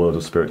integrate the worlds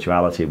of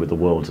spirituality with the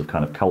worlds of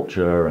kind of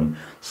culture and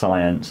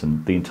science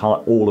and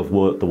all of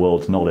the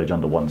world's knowledge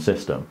under one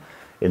system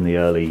in the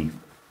early,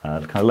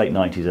 kind of late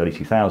 90s, early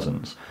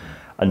 2000s.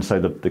 And so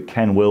the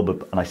Ken Wilber,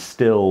 and I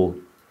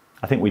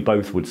think we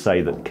both would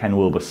say that Ken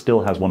Wilber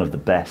still has one of the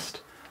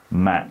best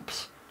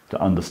maps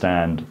to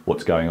understand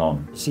what's going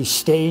on. These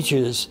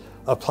stages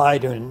apply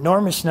to an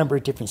enormous number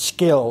of different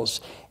skills,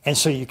 and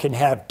so you can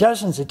have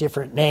dozens of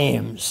different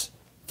names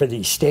for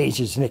these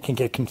stages, and it can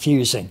get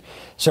confusing.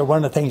 So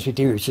one of the things we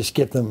do is just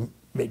give them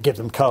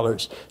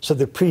colors. So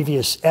the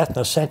previous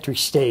ethnocentric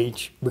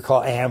stage we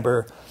call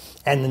amber,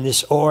 and then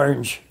this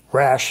orange,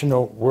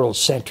 rational,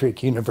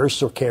 world-centric,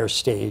 universal care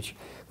stage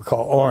we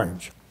call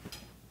orange.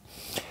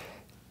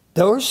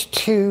 Those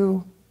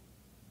two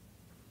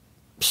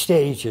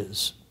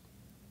stages,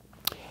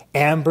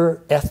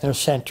 amber,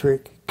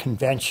 ethnocentric,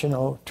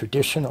 conventional,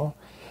 traditional,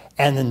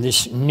 and then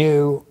this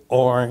new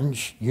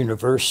orange,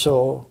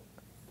 universal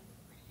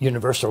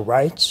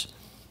rights.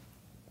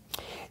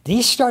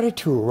 These started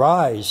to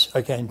arise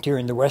again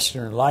during the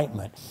Western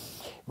Enlightenment.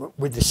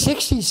 With the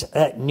 60s,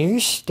 that new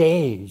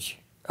stage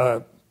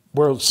of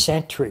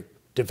world-centric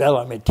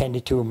development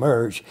tended to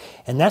emerge,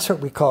 and that's what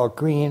we call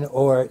green,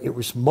 or it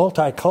was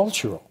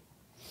multicultural.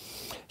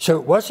 So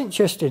it wasn't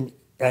just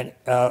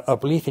a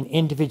belief in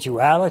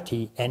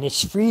individuality and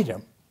its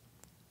freedom.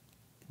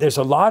 There's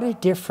a lot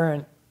of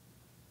different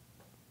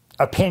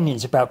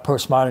opinions about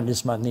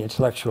postmodernism on the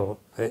intellectual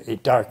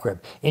dark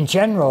web. In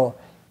general,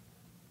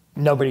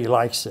 nobody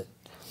likes it.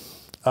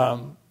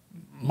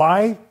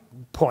 My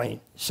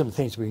point, some of the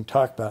things we can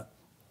talk about,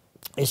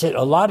 is that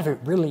a lot of it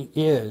really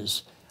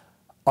is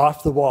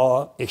off the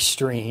wall,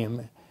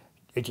 extreme,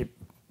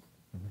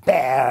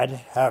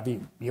 bad, however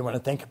you want to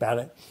think about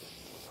it.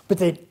 But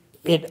that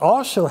it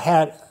also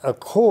had a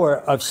core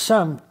of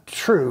some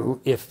true,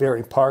 if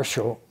very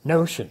partial,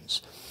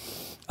 notions.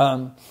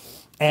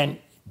 And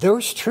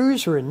those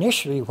truths were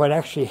initially what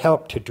actually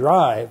helped to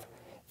drive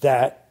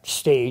that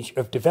stage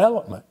of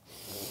development.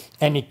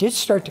 And it did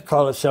start to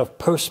call itself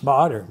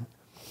postmodern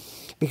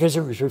because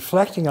it was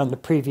reflecting on the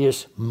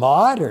previous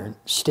modern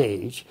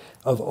stage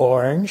of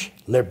orange,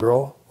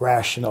 liberal,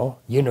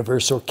 rational,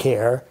 universal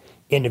care,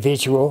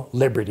 individual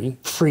liberty,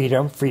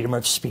 freedom, freedom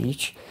of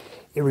speech,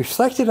 it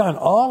reflected on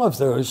all of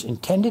those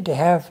and tended to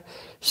have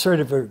sort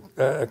of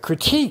a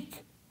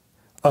critique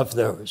of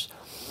those.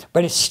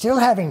 But it's still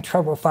having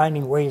trouble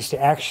finding ways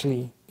to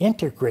actually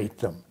integrate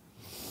them.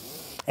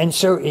 And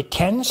so it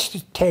tends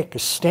to take a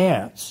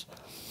stance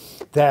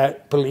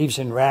that believes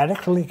in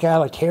radical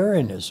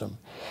egalitarianism.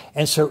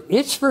 And so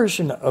its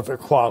version of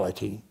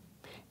equality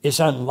is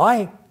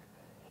unlike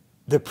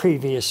the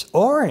previous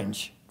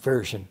Orange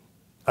version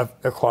of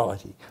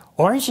equality.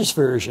 Orange's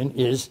version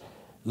is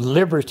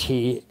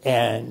liberty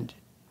and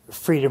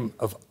freedom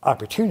of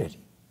opportunity.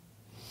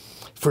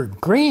 For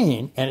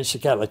Green and its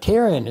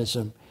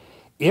egalitarianism,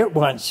 it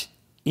wants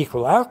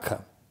equal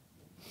outcome.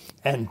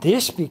 And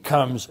this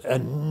becomes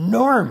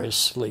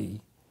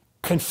enormously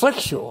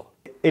conflictual.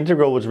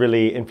 Integral was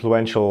really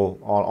influential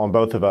on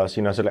both of us.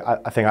 You know, so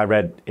I think I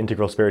read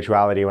Integral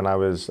Spirituality when I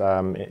was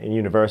in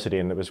university,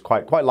 and it was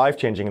quite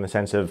life-changing in the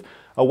sense of,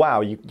 oh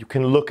wow, you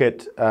can look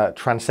at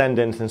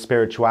transcendence and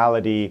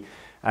spirituality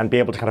and be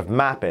able to kind of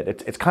map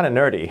it. It's kind of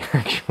nerdy,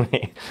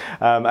 actually.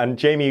 And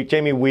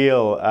Jamie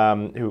Wheel,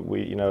 who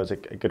is a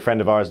good friend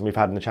of ours and we've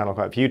had on the channel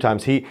quite a few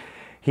times,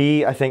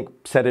 he I think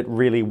said it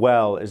really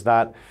well, is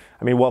that,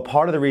 I mean, well,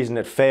 part of the reason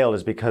it failed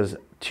is because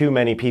too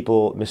many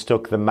people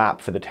mistook the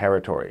map for the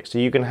territory. So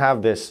you can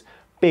have this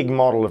big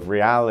model of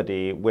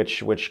reality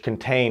which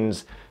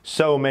contains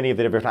so many of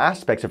the different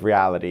aspects of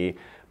reality,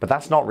 but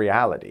that's not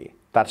reality.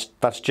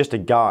 That's just a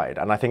guide.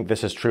 And I think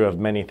this is true of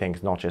many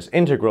things, not just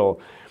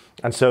Integral.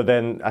 And so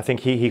then I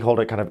think he called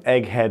it kind of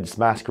eggheads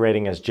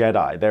masquerading as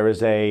Jedi. There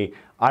is a,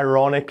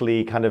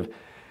 ironically, kind of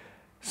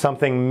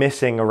something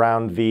missing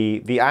around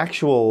the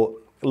actual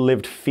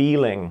lived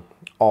feeling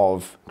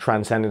of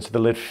transcendence, the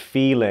lived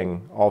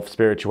feeling of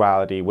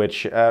spirituality,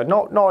 which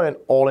not in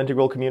all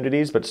Integral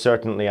communities, but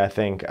certainly I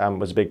think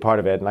was a big part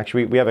of it. And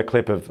actually we have a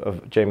clip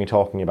of Jamie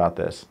talking about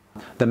this.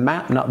 The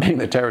map not being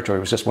the territory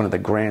was just one of the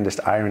grandest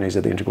ironies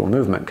of the Integral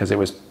movement, because it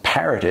was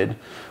parroted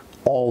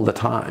all the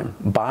time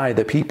by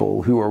the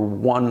people who are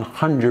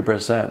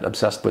 100%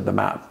 obsessed with the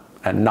map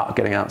and not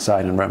getting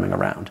outside and roaming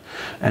around.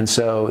 And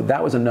so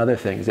that was another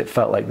thing, is it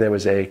felt like there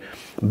was a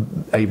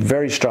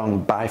very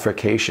strong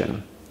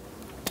bifurcation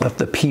of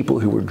the people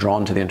who were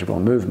drawn to the Integral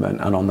movement.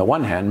 And on the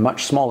one hand,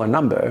 much smaller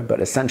number, but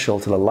essential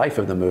to the life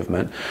of the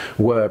movement,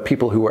 were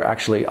people who were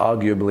actually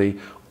arguably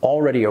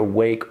already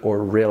awake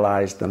or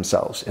realized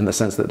themselves, in the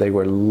sense that they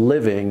were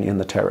living in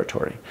the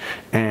territory.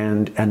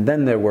 And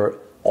then there were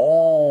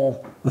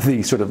all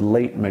the sort of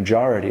late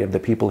majority of the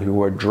people who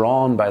were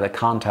drawn by the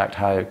contact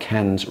high of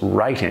Ken's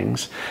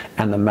writings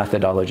and the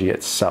methodology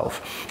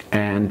itself.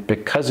 And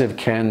because of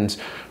Ken's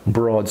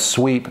broad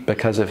sweep,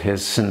 because of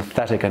his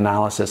synthetic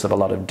analysis of a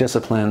lot of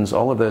disciplines,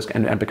 all of those,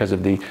 and because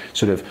of the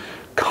sort of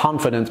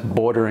confidence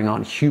bordering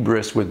on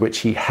hubris with which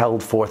he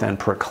held forth and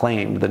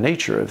proclaimed the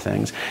nature of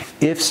things,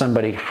 if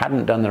somebody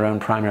hadn't done their own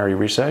primary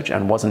research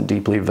and wasn't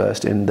deeply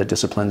versed in the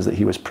disciplines that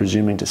he was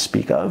presuming to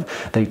speak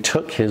of, they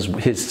took his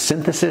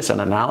synthesis and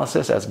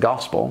analysis as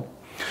gospel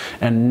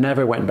and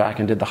never went back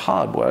and did the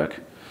hard work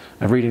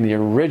of reading the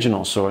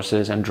original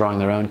sources and drawing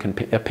their own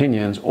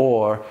opinions,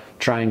 or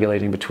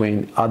triangulating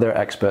between other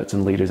experts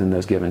and leaders in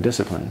those given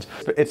disciplines.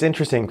 It's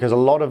interesting because a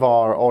lot of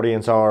our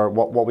audience are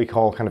what we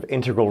call kind of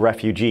Integral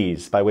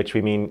refugees, by which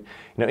we mean,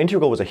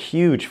 Integral was a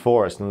huge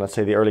force in, let's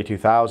say, the early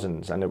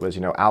 2000s, and it was,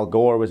 Al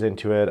Gore was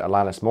into it,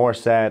 Alanis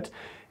Morissette.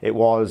 It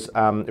was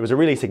a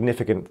really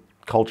significant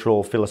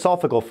cultural,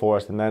 philosophical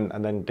force, and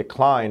then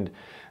declined.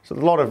 So a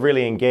lot of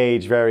really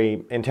engaged,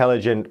 very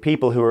intelligent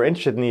people who were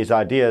interested in these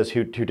ideas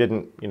who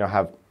didn't,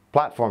 have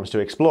platforms to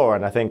explore.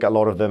 And I think a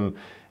lot of them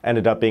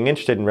ended up being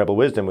interested in Rebel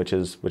Wisdom, which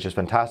is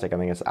fantastic. I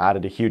think it's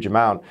added a huge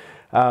amount.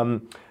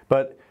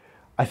 But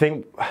I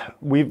think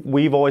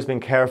we've always been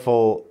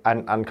careful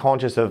and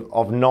conscious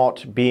of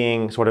not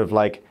being sort of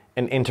like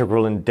an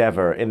integral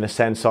endeavor, in the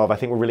sense of, I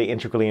think we're really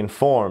integrally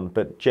informed.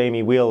 But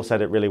Jamie Wheel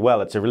said it really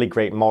well. It's a really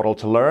great model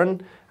to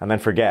learn and then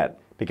forget.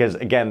 Because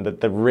again,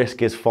 the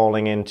risk is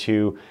falling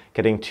into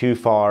getting too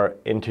far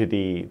into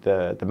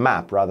the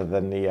map rather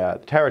than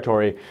the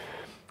territory.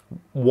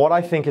 What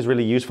I think is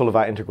really useful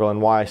about Integral, and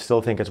why I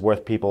still think it's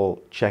worth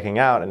people checking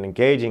out and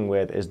engaging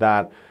with, is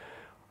that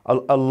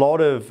a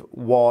lot of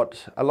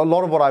what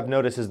I've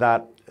noticed is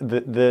that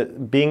the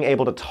being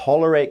able to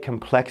tolerate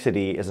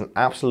complexity is an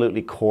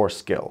absolutely core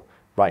skill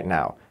right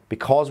now.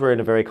 Because we're in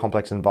a very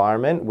complex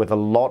environment with a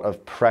lot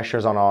of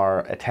pressures on our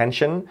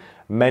attention,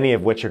 many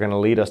of which are going to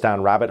lead us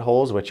down rabbit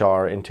holes, which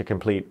are into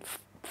complete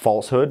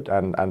falsehood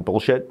and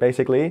bullshit,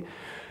 basically.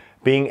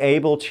 Being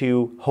able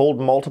to hold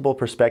multiple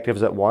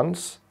perspectives at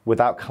once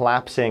without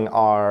collapsing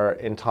our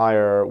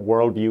entire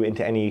worldview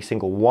into any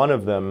single one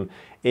of them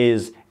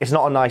it's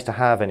not a nice to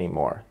have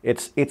anymore.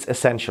 It's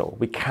essential.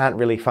 We can't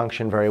really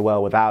function very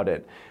well without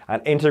it.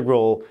 And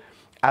Integral,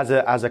 as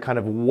a kind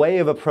of way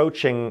of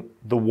approaching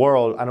the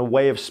world and a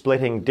way of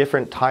splitting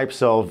different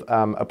types of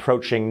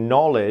approaching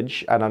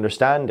knowledge and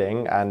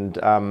understanding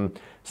and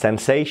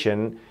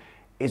sensation,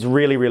 is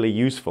really, really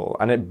useful.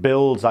 And it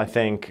builds, I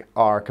think,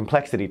 our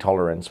complexity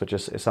tolerance, which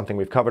is something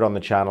we've covered on the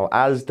channel,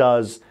 as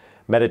does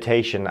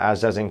meditation,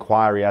 as does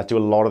inquiry, as do a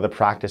lot of the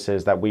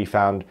practices that we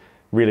found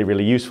really,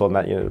 really useful and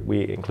that, you know,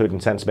 we include in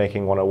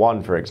Sensemaking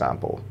 101, for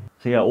example.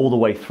 So yeah, all the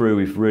way through,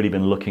 we've really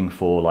been looking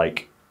for,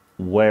 like,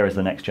 where is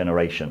the next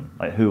generation?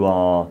 Like, who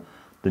are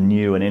the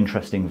new and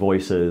interesting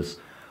voices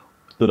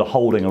that are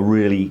holding a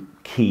really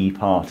key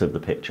part of the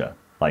picture?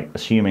 Like,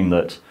 assuming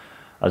that,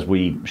 as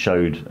we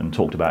showed and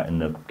talked about in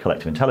the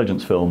collective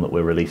intelligence film that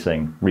we're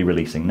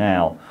re-releasing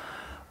now,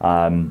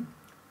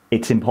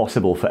 it's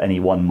impossible for any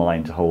one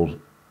mind to hold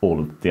all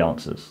of the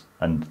answers.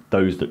 And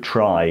those that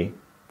try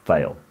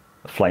fail,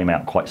 flame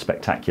out quite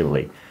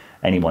spectacularly.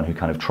 Anyone who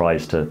kind of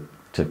tries to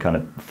kind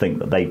of think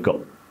that they've got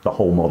the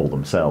whole model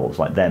themselves,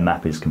 like their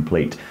map is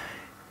complete,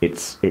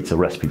 it's a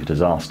recipe for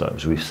disaster,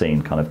 as we've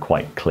seen kind of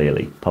quite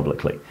clearly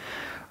publicly.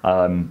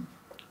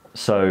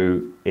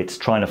 So it's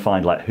trying to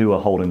find, like, who are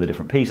holding the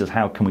different pieces,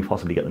 how can we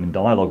possibly get them in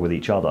dialogue with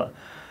each other.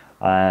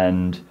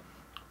 And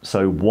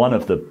so one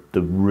of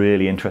the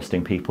really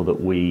interesting people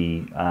that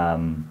we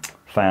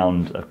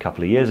found a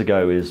couple of years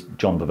ago is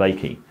John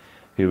Vervaeke,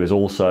 who is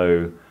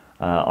also,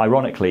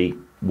 ironically,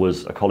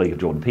 was a colleague of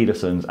Jordan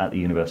Peterson's at the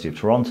University of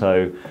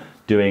Toronto,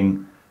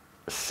 doing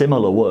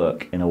similar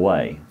work in a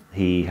way.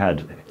 He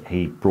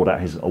brought out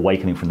his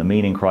Awakening from the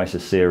Meaning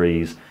Crisis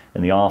series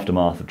in the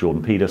aftermath of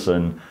Jordan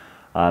Peterson,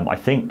 I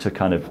think to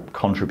kind of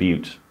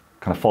contribute,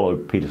 kind of follow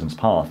Peterson's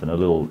path in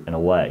a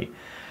way.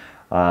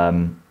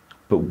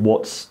 But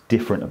what's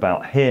different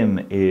about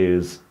him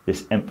is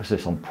this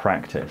emphasis on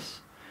practice.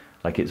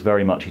 Like, it's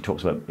very much, he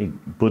talks about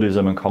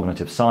Buddhism and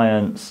cognitive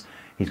science.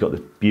 He's got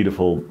this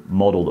beautiful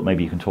model that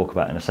maybe you can talk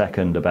about in a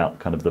second about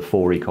kind of the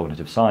 4E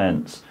cognitive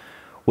science,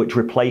 which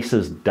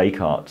replaces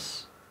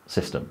Descartes'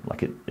 system.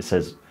 Like, it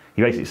says,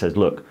 he basically says,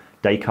 look,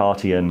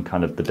 Descartesian,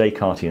 kind of the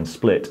Descartesian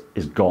split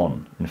is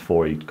gone in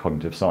 4E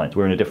cognitive science.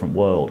 We're in a different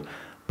world,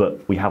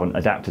 but we haven't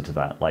adapted to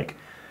that. Like,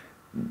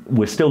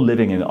 we're still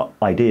living in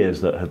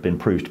ideas that have been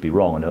proved to be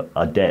wrong and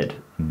are dead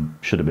and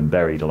should have been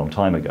buried a long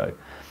time ago.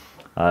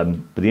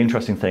 But the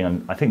interesting thing,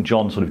 and I think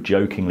John sort of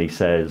jokingly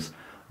says,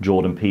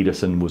 Jordan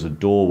Peterson was a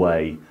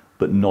doorway,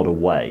 but not a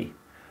way.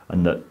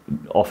 And that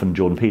often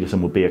Jordan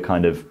Peterson would be a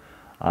kind of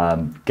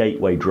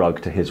gateway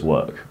drug to his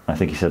work. I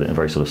think he said it in a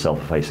very sort of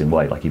self-effacing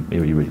way, like he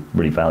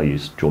really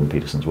values Jordan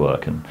Peterson's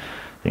work and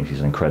thinks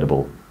he's an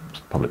incredible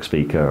public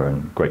speaker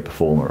and great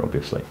performer,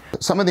 obviously.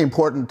 Some of the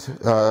important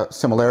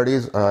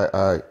similarities,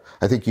 I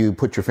think you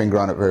put your finger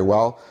on it very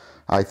well.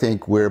 I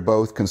think we're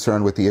both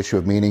concerned with the issue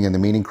of meaning and the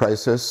meaning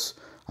crisis.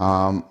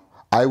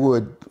 I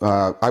would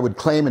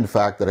claim, in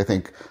fact, that I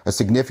think a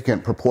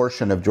significant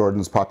proportion of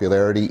Jordan's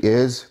popularity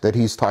is that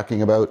he's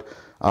talking about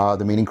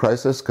the meaning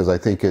crisis, because I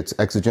think it's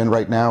exigent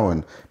right now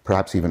and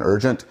perhaps even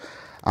urgent.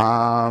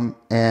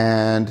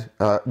 And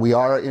we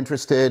are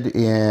interested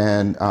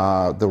in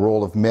the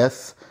role of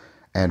myth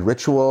and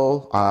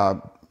ritual.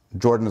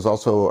 Jordan is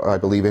also, I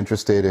believe,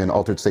 interested in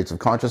altered states of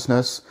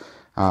consciousness.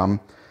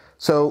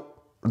 So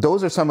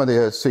those are some of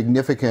the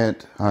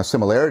significant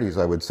similarities,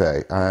 I would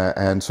say.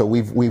 And so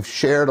we've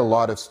shared a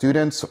lot of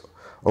students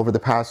over the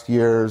past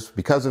years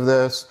because of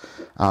this.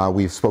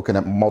 We've spoken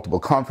at multiple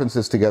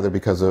conferences together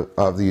because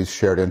of these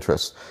shared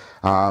interests.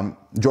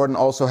 Jordan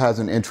also has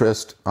an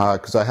interest,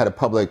 because I had a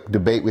public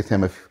debate with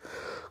him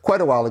quite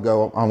a while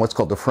ago on what's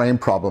called the frame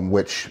problem,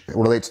 which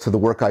relates to the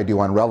work I do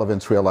on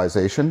relevance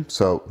realization.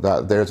 So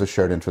there's a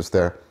shared interest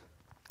there.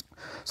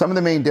 Some of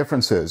the main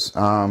differences.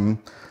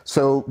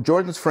 So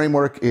Jordan's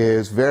framework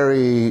is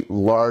very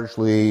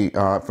largely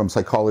from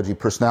psychology,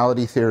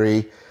 personality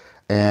theory,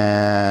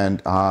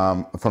 and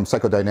from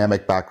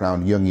psychodynamic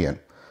background, Jungian.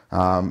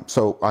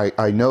 So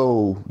I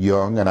know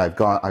Jung, and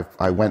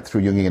I went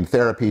through Jungian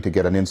therapy to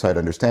get an inside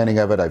understanding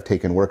of it. I've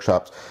taken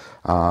workshops,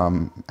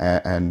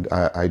 and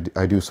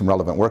I do some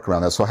relevant work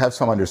around that. So I have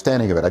some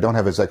understanding of it. I don't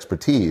have his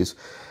expertise,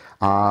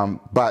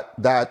 but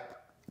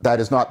that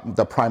is not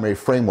the primary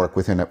framework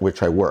within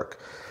which I work.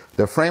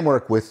 The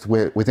framework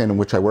within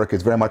which I work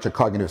is very much a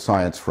cognitive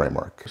science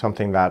framework.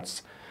 Something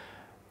that's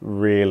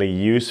really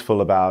useful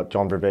about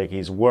John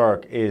Vervaeke's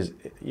work is,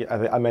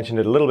 I mentioned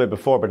it a little bit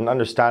before, but an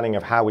understanding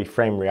of how we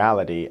frame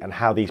reality and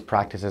how these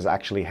practices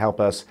actually help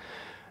us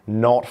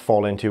not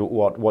fall into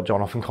what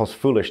John often calls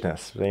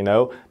foolishness. You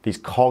know, these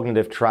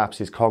cognitive traps,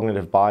 these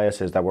cognitive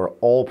biases that we're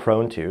all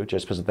prone to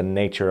just because of the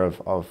nature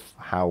of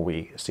how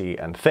we see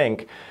and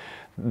think.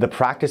 The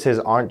practices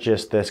aren't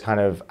just this kind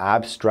of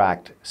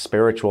abstract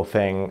spiritual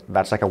thing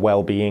that's like a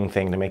well-being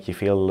thing to make you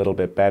feel a little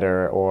bit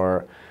better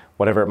or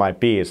whatever it might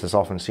be. It's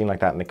often seen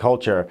like that in the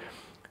culture.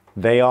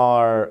 They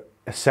are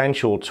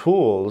essential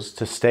tools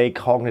to stay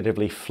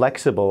cognitively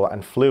flexible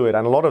and fluid.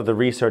 And a lot of the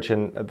research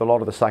and a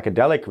lot of the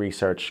psychedelic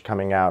research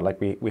coming out, like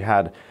we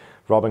had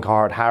Robin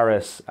Carhart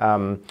Harris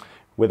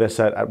with us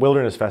at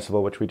Wilderness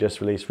Festival, which we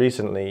just released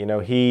recently. You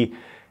know,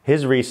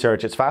 his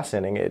research, it's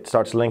fascinating. It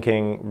starts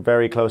linking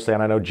very closely,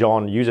 and I know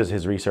John uses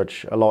his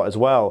research a lot as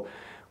well.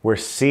 We're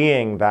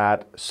seeing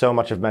that so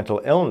much of mental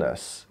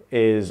illness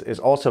is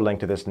also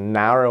linked to this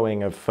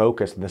narrowing of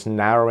focus, and this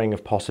narrowing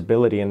of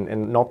possibility,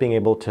 and not being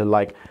able to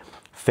like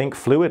think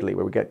fluidly,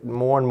 where we get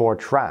more and more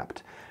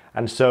trapped.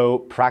 And so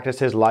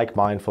practices like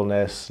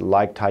mindfulness,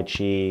 like Tai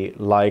Chi,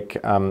 like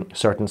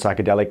certain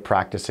psychedelic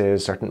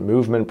practices, certain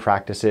movement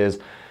practices,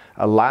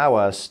 allow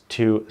us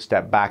to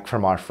step back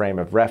from our frame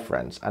of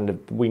reference. And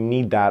we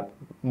need that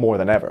more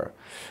than ever.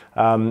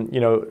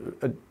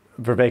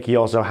 Vervaeke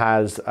also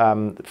has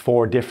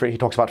he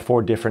talks about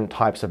 4 different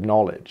types of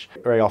knowledge.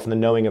 Very often the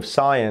knowing of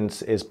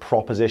science is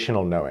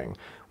propositional knowing,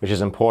 which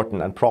is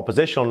important. And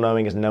propositional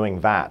knowing is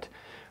knowing that.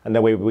 And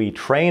the way we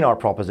train our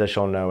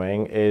propositional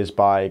knowing is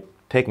by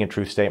taking a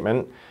truth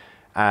statement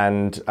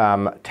and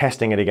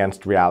testing it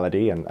against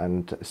reality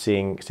and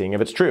seeing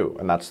if it's true.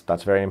 And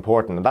that's very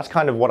important. And that's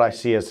kind of what I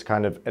see as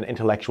kind of an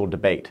intellectual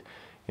debate,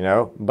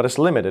 but it's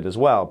limited as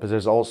well, because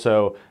there's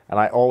also, and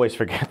I always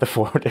forget the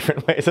 4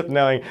 different ways of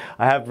knowing.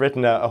 I have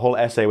written a whole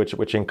essay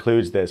which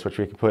includes this, which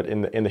we can put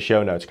in the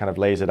show notes, kind of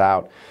lays it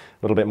out a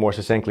little bit more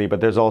succinctly.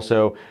 But there's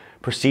also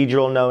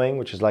procedural knowing,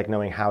 which is like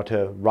knowing how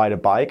to ride a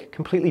bike,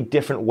 completely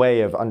different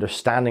way of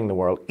understanding the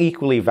world,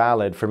 equally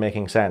valid for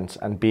making sense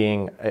and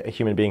being a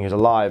human being who's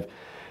alive.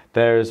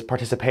 There's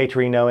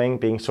participatory knowing,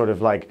 being sort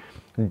of like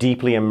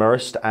deeply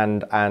immersed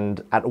and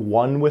at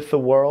one with the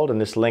world.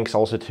 And this links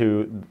also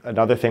to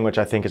another thing which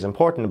I think is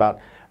important about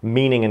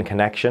meaning and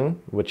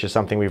connection, which is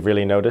something we've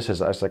really noticed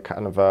as a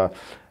kind of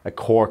a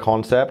core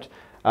concept.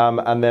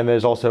 And then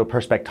there's also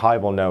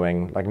perspectival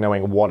knowing, like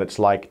knowing what it's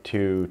like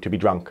to be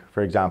drunk,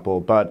 for example.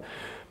 But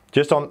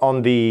just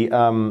on the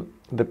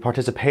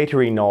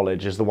participatory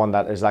knowledge is the one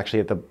that is actually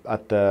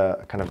at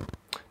the kind of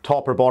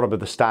top or bottom of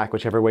the stack,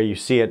 whichever way you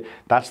see it.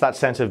 That's that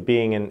sense of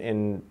being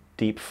in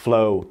deep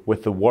flow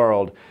with the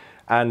world.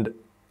 And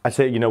I'd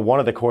say, one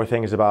of the core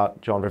things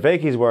about John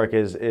Vervaeke's work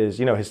is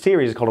his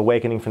series is called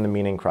Awakening from the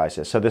Meaning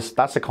Crisis. So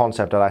that's a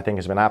concept that I think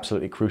has been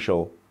absolutely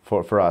crucial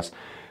for us.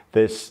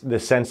 This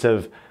sense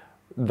of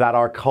that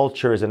our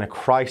culture is in a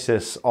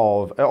crisis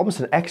of, almost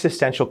an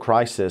existential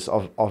crisis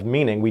of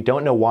meaning. We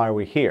don't know why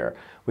we're here.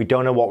 We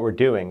don't know what we're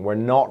doing. We're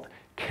not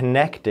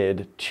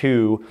connected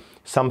to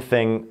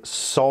something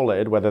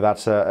solid, whether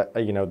that's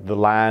the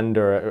land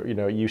or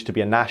it used to be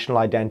a national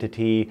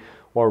identity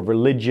or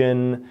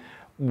religion.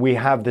 We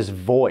have this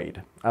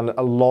void, and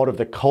a lot of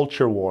the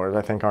culture wars,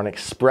 I think, are an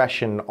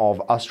expression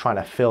of us trying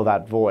to fill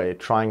that void,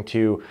 trying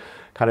to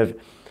kind of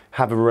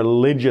have a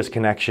religious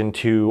connection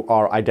to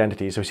our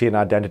identity. So we see it in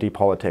identity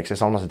politics.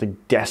 It's almost a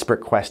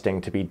desperate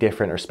questing to be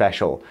different or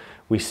special.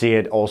 We see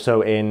it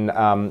also in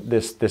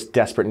this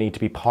desperate need to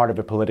be part of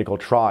a political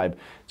tribe.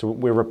 So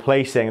we're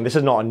replacing, and this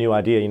is not a new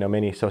idea,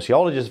 many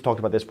sociologists have talked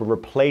about this, we're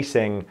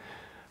replacing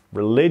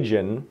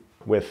religion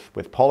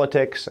with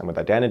politics and with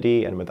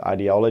identity and with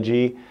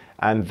ideology.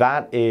 And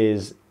that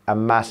is a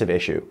massive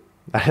issue.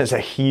 That is a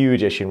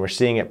huge issue, and we're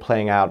seeing it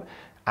playing out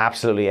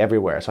absolutely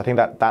everywhere. So I think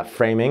that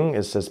framing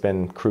has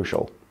been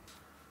crucial.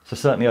 So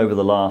certainly over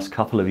the last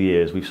couple of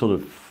years, we've sort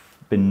of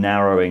been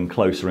narrowing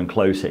closer and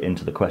closer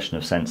into the question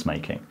of sense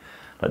making.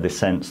 Like this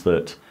sense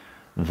that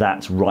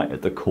that's right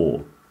at the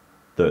core,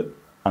 that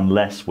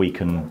unless we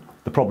can,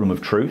 the problem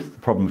of truth,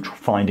 the problem of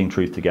finding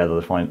truth together,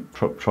 the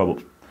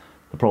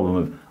problem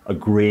of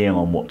agreeing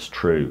on what's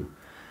true,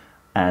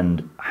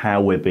 and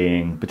how we're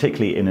being,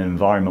 particularly in an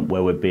environment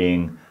where we're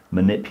being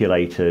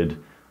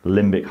manipulated,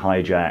 limbic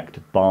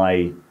hijacked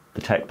by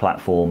the tech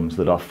platforms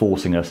that are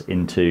forcing us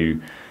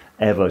into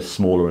ever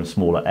smaller and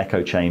smaller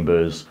echo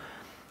chambers,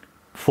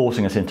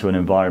 forcing us into an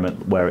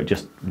environment where it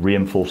just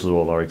reinforces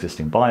all our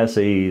existing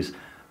biases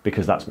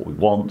because that's what we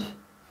want.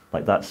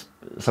 Like that's,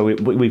 so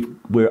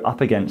we're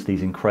up against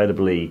these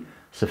incredibly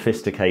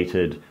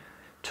sophisticated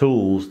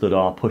tools that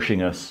are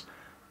pushing us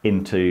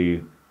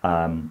into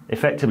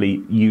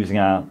effectively using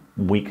our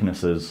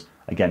weaknesses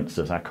against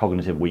us, our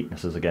cognitive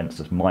weaknesses against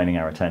us, mining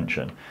our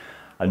attention.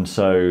 And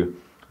so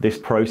this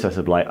process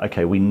of like,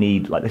 okay, we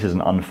need, like, this is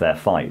an unfair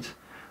fight.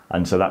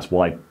 And so that's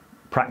why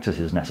practice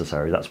is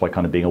necessary. That's why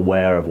kind of being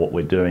aware of what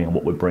we're doing and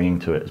what we're bringing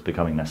to it is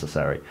becoming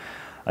necessary.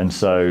 And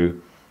so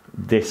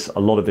a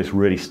lot of this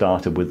really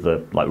started with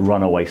the like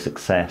runaway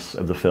success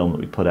of the film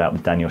that we put out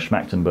with Daniel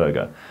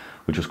Schmachtenberger,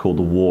 which was called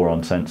The War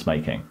on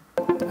Sensemaking.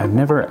 I've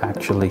never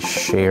actually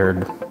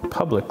shared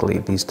publicly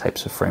these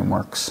types of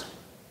frameworks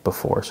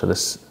before, so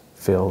this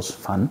feels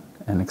fun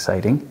and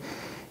exciting.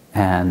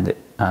 And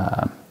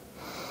I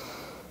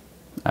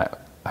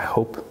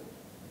hope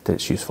that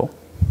it's useful.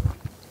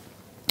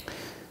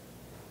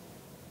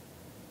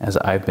 As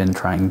I've been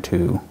trying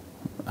to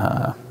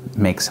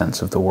make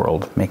sense of the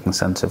world, making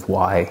sense of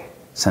why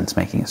sense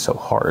making is so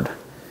hard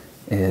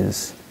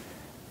is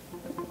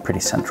pretty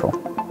central.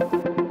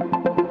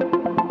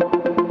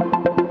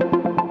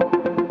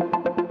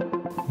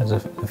 There's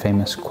a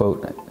famous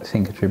quote, I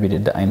think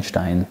attributed to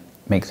Einstein,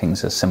 make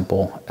things as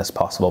simple as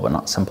possible, but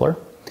not simpler.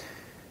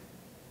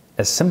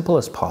 As simple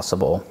as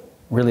possible,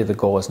 really the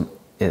goal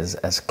is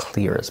as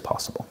clear as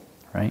possible,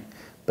 right?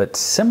 But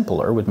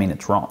simpler would mean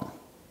it's wrong.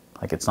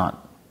 Like it's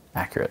not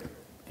accurate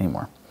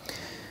anymore.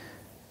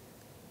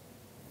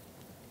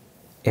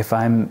 If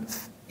I'm,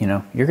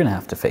 you're gonna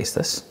have to face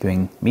this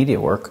doing media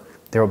work,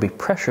 there will be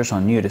pressures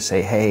on you to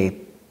say, hey,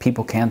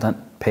 people can't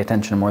pay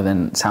attention to more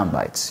than sound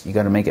bites. You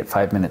got to make it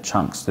 5-minute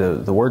chunks.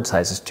 The word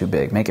size is too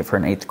big. Make it for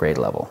an 8th grade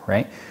level,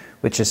 right?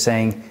 Which is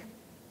saying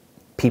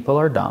people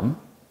are dumb,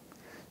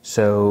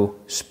 so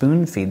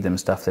spoon feed them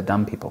stuff that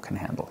dumb people can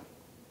handle.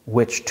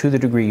 Which, to the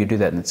degree you do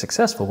that and it's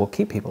successful, will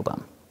keep people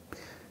dumb.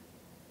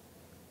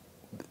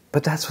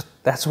 But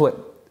that's what,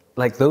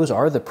 like, those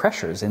are the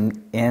pressures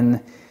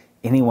in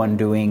anyone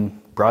doing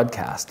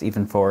broadcast,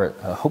 even for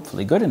a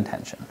hopefully good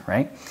intention,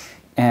 right?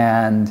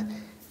 And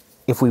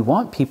if we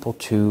want people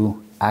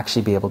to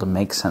actually be able to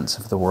make sense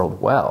of the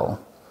world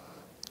well,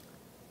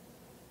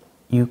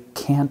 you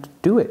can't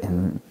do it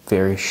in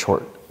very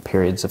short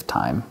periods of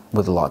time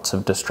with lots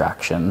of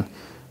distraction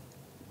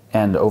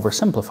and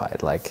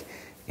oversimplified. Like,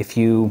 if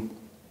you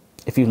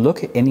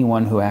look at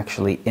anyone who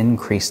actually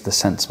increased the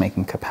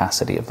sense-making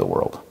capacity of the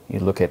world, you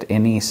look at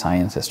any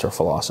scientist or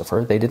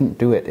philosopher, they didn't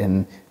do it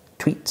in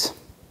tweets.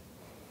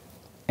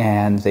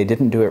 And they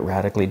didn't do it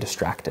radically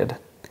distracted.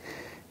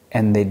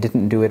 And they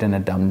didn't do it in a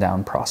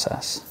dumbed-down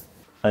process.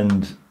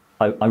 And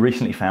I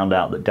recently found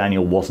out that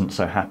Daniel wasn't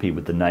so happy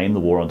with the name, The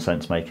War on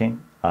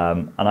Sense-Making.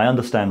 And I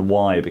understand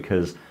why,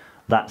 because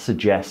that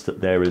suggests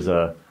that there is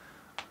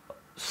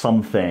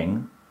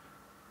something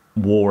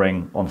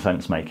warring on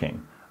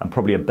sense-making. And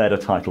probably a better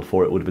title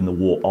for it would have been The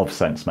War of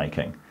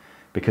Sense-Making,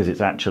 because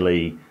it's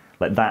actually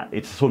like that.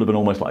 It's sort of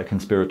almost like a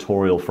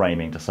conspiratorial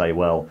framing to say,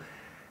 well,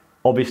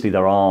 obviously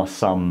there are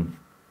some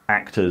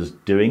actors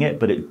doing it,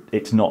 but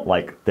it's not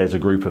like there's a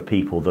group of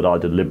people that are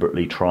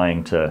deliberately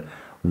trying to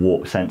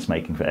warp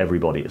sense-making for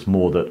everybody. It's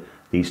more that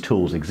these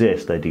tools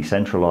exist, they're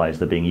decentralized,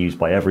 they're being used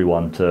by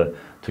everyone to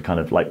kind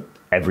of, like,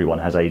 everyone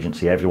has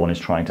agency, everyone is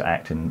trying to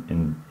act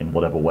in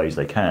whatever ways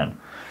they can.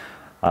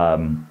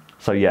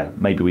 So yeah,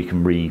 maybe we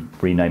can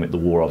rename it The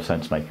War of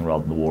Sense-Making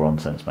rather than The War on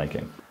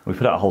Sense-Making. We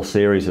put out a whole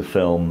series of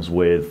films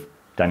with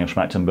Daniel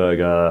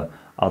Schmachtenberger,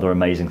 other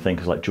amazing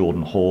thinkers like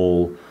Jordan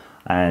Hall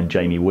and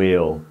Jamie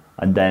Wheel,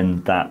 and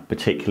then that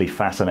particularly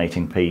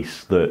fascinating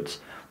piece that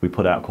we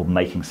put out called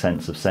Making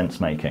Sense of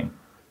Sense-Making.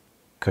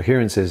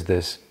 Coherence is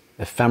this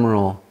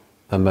ephemeral,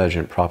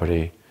 emergent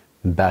property,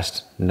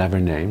 best never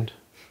named,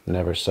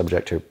 never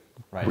subject to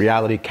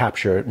reality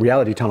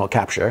tunnel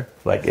capture,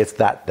 like it's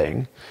that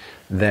thing.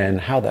 Then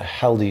how the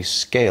hell do you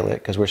scale it?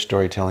 Because we're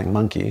storytelling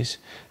monkeys,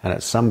 and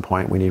at some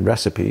point we need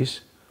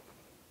recipes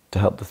to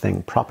help the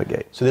thing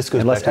propagate. So this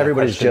goes unless back to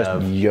everybody's the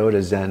question just of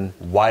Yoda Zen.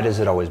 Why does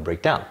it always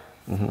break down?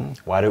 Mm-hmm.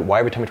 Why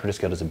every time we try to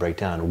scale does it break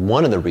down?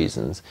 One of the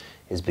reasons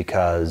is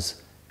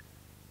because,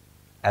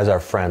 as our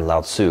friend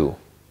Lao Tzu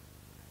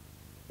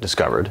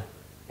discovered,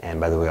 and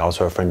by the way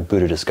also our friend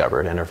Buddha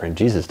discovered, and our friend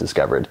Jesus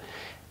discovered,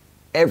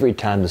 every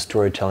time the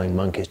storytelling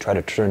monkeys try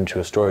to turn into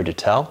a story to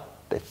tell,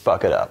 they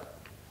fuck it up.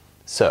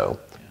 So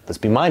let's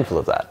be mindful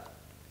of that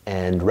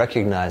and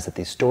recognize that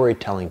the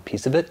storytelling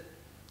piece of it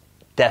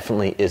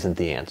definitely isn't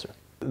the answer.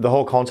 The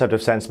whole concept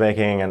of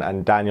sense-making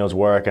and Daniel's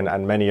work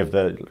and many of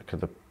the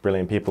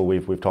brilliant people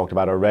we've talked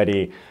about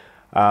already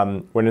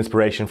were an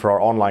inspiration for our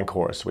online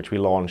course, which we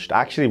launched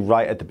actually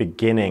right at the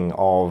beginning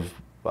of,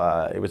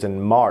 it was in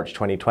March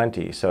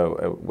 2020,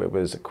 so it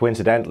was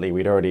coincidentally,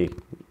 we'd already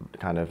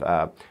kind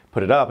of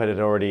put it up, it had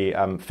already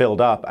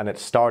filled up, and it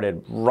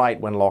started right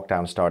when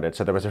lockdown started,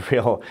 so there was a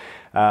real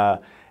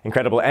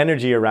incredible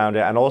energy around it.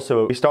 And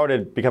also we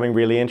started becoming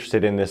really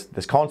interested in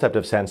this concept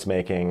of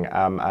sense-making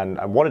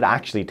and what it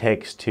actually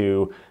takes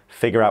to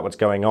figure out what's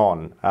going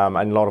on.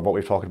 And a lot of what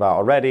we've talked about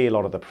already, a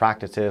lot of the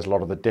practices, a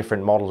lot of the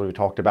different models we've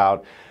talked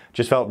about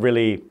just felt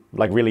really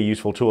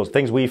useful tools,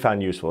 things we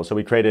found useful. So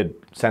we created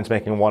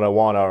Sensemaking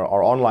 101,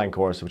 our online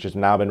course, which has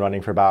now been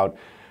running for about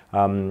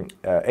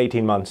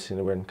 18 months.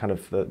 We're in kind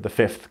of the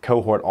 5th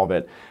cohort of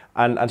it.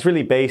 And it's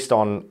really based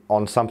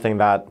on something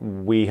that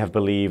we have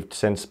believed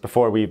since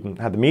before we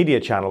had the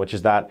media channel, which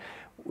is that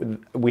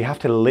we have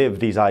to live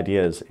these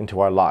ideas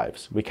into our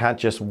lives. We can't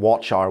just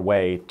watch our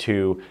way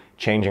to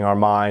changing our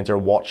minds or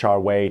watch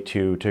our way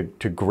to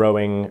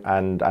growing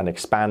and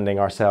expanding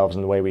ourselves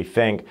in the way we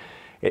think.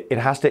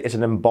 It's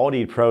an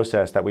embodied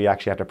process that we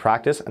actually have to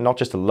practice, and not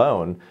just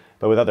alone,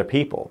 but with other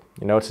people.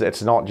 You know,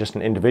 it's not just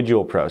an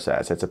individual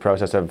process. It's a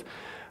process of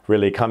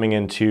really coming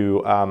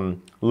into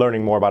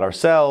learning more about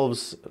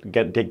ourselves,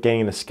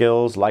 gaining the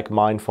skills like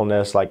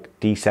mindfulness, like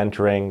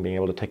decentering, being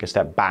able to take a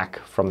step back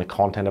from the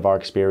content of our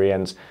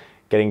experience,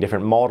 getting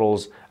different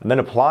models, and then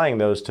applying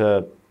those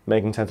to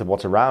making sense of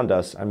what's around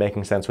us and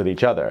making sense with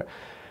each other.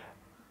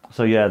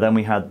 So yeah, then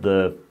we had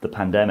the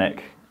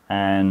pandemic,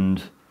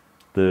 and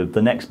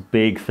the next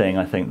big thing,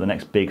 I think, the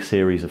next big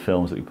series of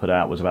films that we put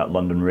out was about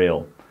London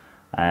Real.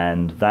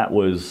 And that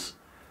was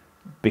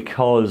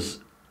because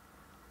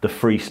the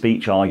free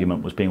speech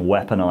argument was being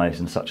weaponized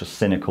in such a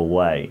cynical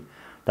way.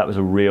 That was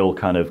a real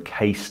kind of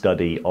case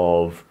study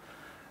of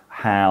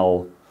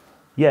how,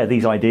 yeah,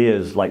 these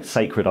ideas, like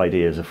sacred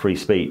ideas of free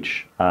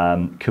speech,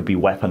 could be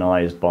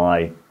weaponized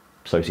by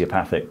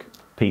sociopathic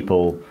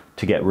people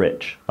to get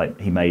rich. Like,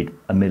 he made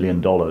 $1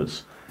 million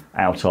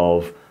out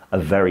of a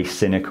very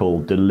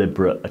cynical,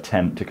 deliberate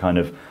attempt to kind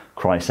of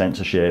cry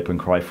censorship and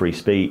cry free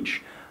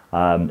speech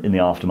in the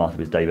aftermath of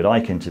his David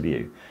Icke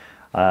interview.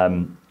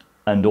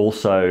 and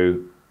also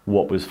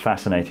what was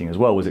fascinating as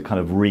well was it kind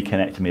of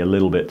reconnected me a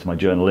little bit to my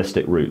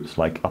journalistic roots.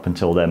 Like up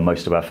until then,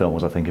 most of our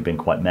films I think had been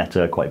quite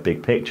meta, quite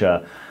big picture.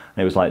 And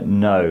it was like,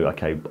 no,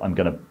 okay, I'm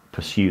going to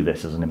pursue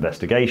this as an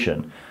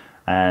investigation.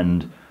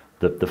 And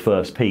the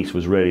first piece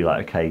was really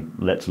like, okay,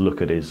 let's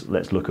look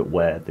at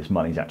where this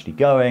money's actually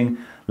going.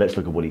 Let's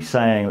look at what he's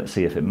saying. Let's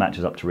see if it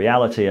matches up to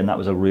reality. And that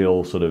was a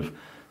real sort of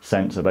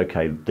sense of,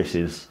 okay, this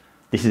is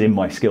in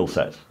my skill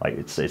set. Like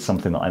it's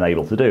something that I'm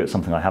able to do. It's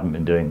something I haven't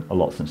been doing a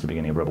lot since the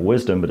beginning of Rebel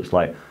Wisdom, but it's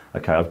like,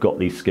 okay, I've got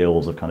these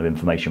skills of kind of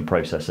information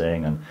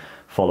processing and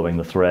following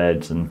the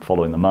threads and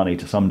following the money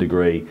to some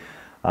degree.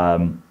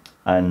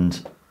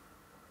 And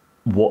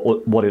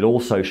what it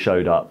also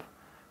showed up,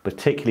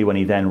 particularly when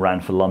he then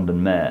ran for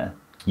London Mayor,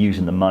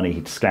 using the money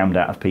he'd scammed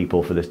out of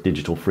people for this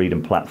digital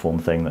freedom platform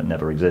thing that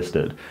never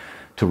existed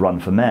to run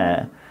for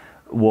mayor,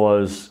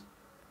 was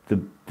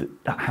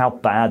how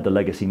bad the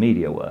legacy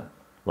media were.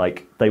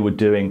 Like, they were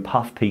doing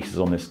puff pieces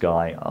on this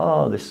guy.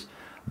 Oh, this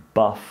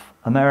buff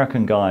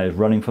American guy is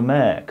running for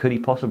mayor. Could he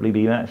possibly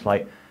be mayor? It's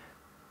like,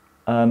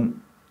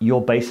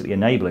 you're basically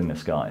enabling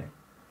this guy.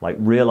 Like,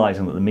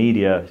 realizing that the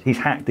media, he's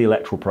hacked the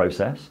electoral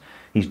process.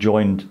 He's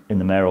joined in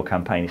the mayoral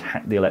campaign. He's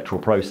hacked the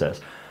electoral process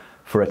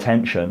for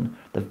attention.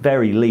 The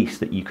very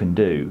least that you can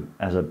do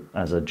as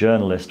a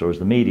journalist or as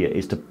the media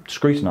is to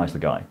scrutinize the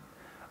guy.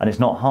 And it's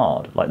not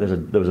hard. Like,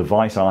 there was a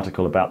Vice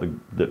article about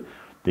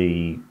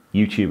the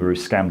YouTuber who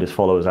scammed his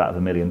followers out of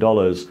 $1 million.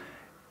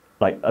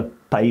 Like, a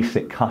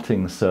basic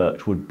cutting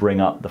search would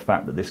bring up the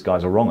fact that this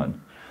guy's a wrong'un.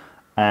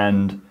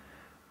 And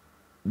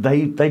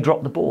they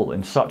dropped the ball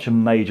in such a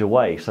major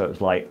way. So it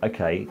was like,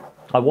 okay,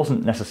 I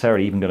wasn't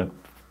necessarily even going to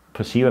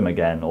pursue him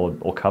again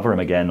or cover him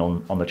again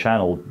on the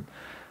channel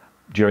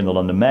during the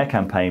London Mayor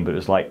campaign, but it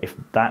was like, if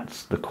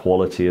that's the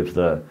quality of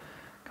the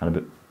kind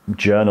of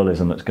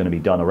journalism that's going to be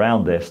done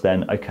around this,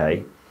 then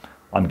okay,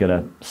 I'm going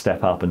to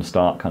step up and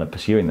start kind of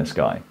pursuing this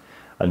guy.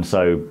 And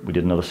so we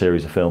did another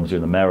series of films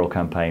during the mayoral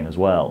campaign as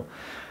well.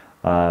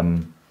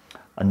 And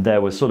there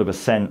was sort of a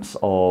sense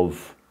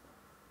of,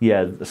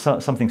 yeah,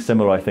 something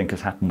similar I think has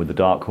happened with the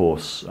Dark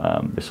Horse,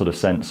 this sort of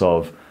sense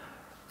of,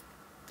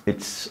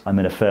 I'm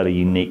in a fairly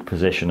unique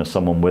position as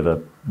someone with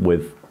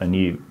a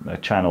new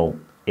channel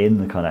in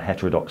the kind of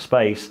heterodox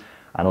space,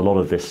 and a lot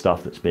of this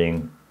stuff that's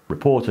being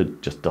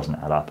reported just doesn't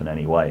add up in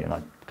any way, and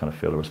I kind of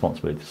feel a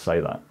responsibility to say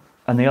that.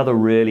 And the other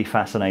really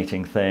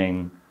fascinating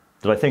thing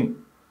that I think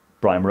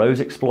Brian Rose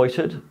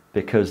exploited,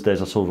 because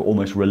there's a sort of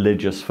almost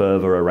religious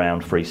fervor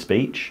around free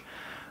speech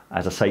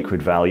as a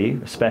sacred value,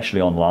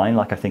 especially online.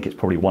 Like, I think it's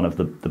probably one of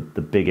the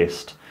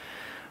biggest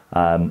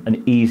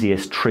and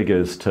easiest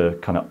triggers to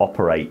kind of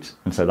operate.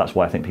 And so that's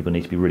why I think people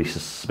need to be really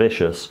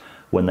suspicious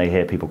when they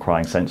hear people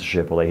crying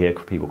censorship or they hear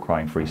people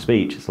crying free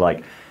speech. It's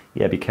like,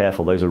 yeah, be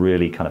careful. Those are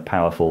really kind of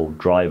powerful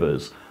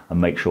drivers, and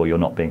make sure you're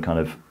not being kind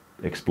of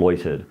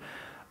exploited.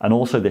 And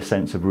also this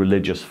sense of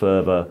religious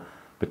fervor,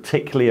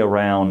 particularly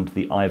around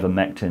the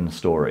ivermectin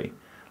story.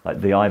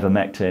 Like the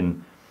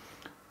ivermectin,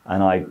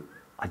 and I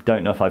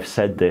don't know if I've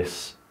said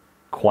this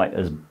quite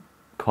as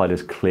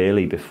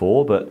clearly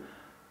before, but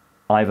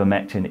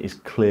ivermectin is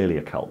clearly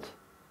a cult.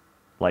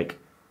 Like,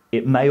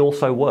 it may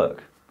also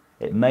work.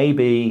 It may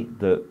be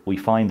that we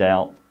find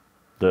out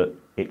that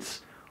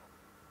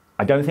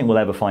I don't think we'll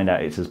ever find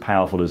out it's as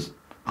powerful as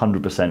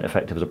 100%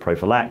 effective as a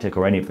prophylactic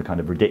or any of the kind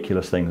of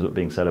ridiculous things that are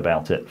being said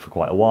about it for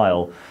quite a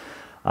while.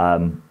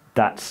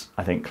 That's,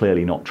 I think,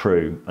 clearly not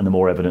true. And the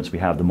more evidence we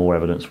have, the more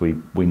evidence we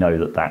know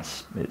that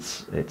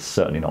it's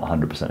certainly not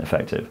 100%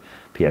 effective.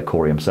 Pierre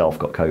Corey himself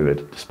got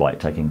COVID despite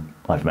taking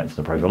ivermectin as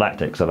a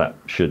prophylactic, so that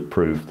should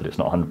prove that it's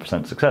not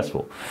 100%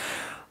 successful.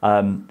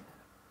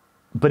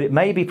 But it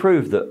may be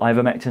proved that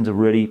ivermectin's a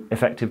really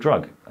effective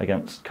drug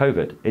against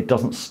COVID. It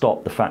doesn't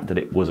stop the fact that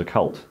it was a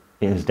cult.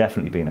 It has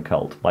definitely been a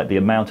cult. Like, the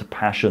amount of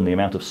passion, the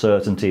amount of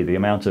certainty, the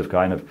amount of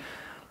kind of,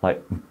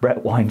 like,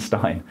 Brett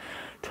Weinstein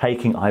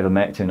taking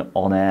ivermectin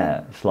on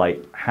air. It's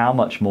like, how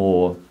much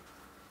more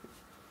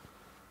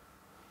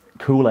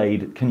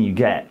Kool-Aid can you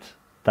get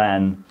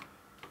than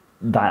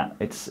that?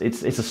 It's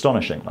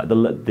astonishing. Like,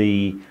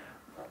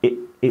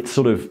 it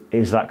sort of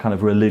is that kind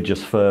of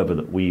religious fervor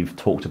that we've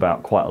talked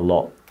about quite a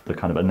lot, the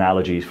kind of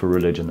analogies for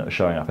religion that are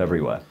showing up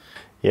everywhere.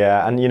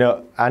 Yeah, and you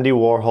know, Andy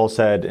Warhol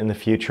said in the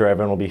future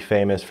everyone will be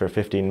famous for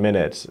 15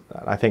 minutes.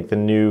 I think the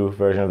new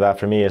version of that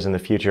for me is, in the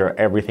future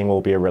everything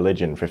will be a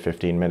religion for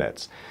 15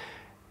 minutes.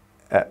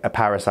 A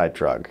parasite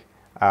drug,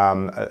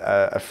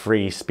 a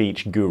free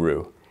speech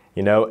guru.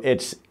 You know,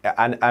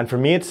 and for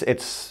me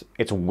it's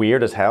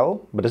weird as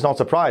hell, but it's not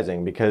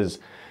surprising, because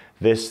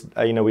this,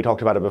 you know, we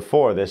talked about it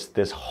before,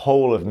 this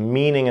whole of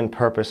meaning and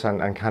purpose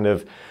and kind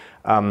of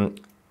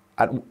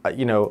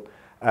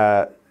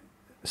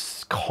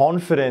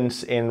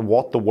confidence in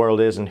what the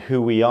world is and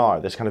who we are,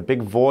 this kind of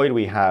big void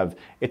we have,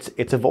 it's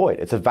a void,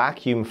 it's a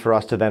vacuum for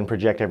us to then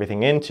project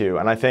everything into.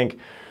 And I think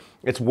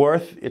it's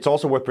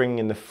also worth bringing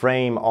in the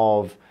frame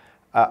of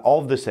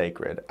the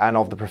sacred and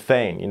of the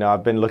profane. You know,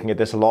 I've been looking at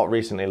this a lot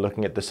recently,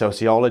 looking at the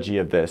sociology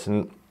of this,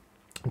 and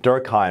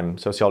Durkheim,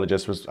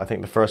 sociologist, was, I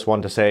think, the first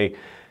one to say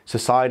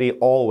society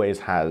always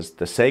has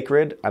the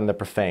sacred and the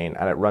profane,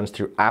 and it runs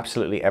through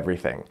absolutely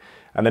everything.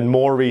 And then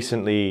more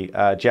recently,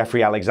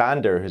 Jeffrey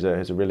Alexander, who's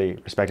a really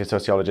respected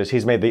sociologist,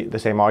 he's made the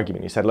same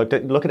argument. He said, look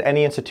at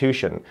any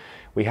institution.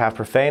 We have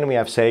profane and we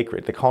have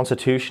sacred. The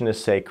Constitution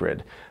is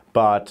sacred,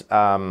 but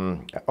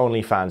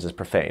OnlyFans is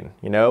profane.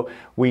 You know,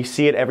 we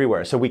see it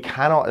everywhere. So we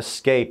cannot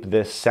escape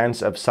this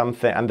sense of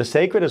something. And the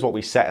sacred is what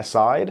we set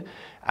aside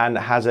and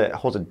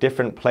holds a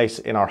different place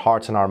in our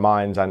hearts and our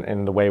minds and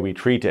in the way we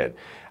treat it.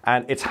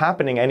 And it's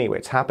happening anyway.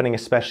 It's happening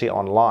especially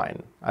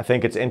online. I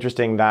think it's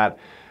interesting that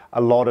a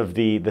lot of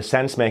the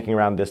sense making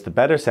around this, the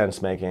better sense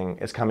making,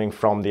 is coming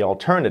from the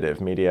alternative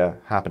media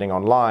happening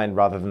online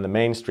rather than the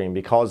mainstream,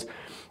 because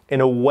in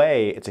a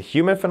way it's a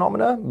human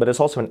phenomena, but it's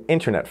also an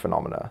internet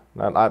phenomena.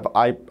 And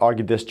I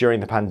argued this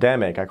during the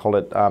pandemic. I call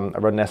it, I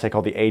wrote an essay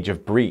called The Age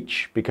of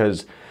Breach,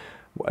 because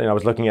I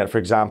was looking at, for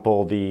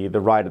example, the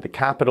riot at the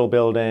Capitol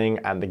building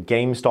and the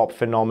GameStop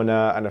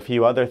phenomena and a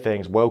few other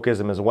things,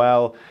 wokeism as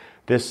well.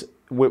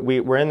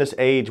 We're in this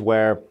age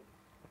where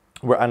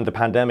and the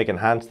pandemic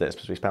enhanced this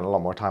because we spent a lot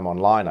more time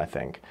online, I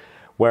think,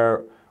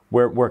 where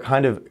we're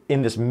kind of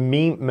in this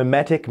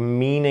mimetic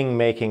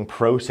meaning-making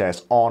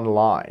process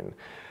online.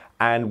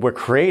 And we're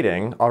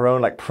creating our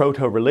own like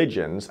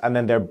proto-religions, and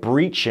then they're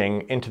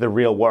breaching into the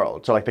real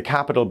world. So like the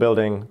Capitol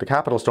building, the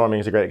Capitol storming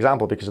is a great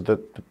example, because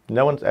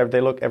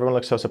everyone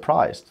looks so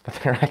surprised that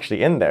they're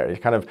actually in there.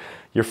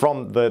 You're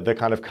from the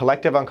kind of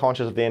collective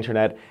unconscious of the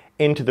internet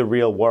into the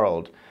real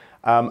world.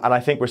 And I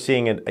think we're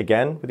seeing it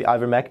again with the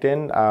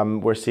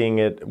ivermectin. We're seeing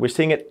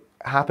it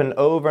happen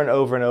over and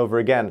over and over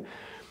again.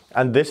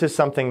 And this is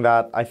something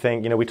that I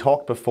think, we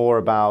talked before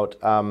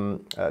about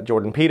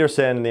Jordan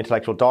Peterson, the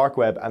intellectual dark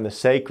web, and the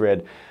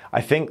sacred.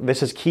 I think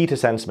this is key to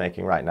sense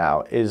making right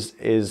now,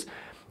 is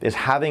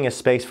having a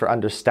space for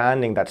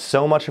understanding that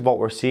so much of what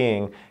we're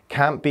seeing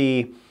can't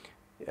be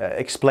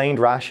explained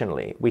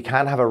rationally. We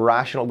can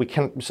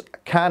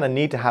and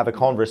need to have a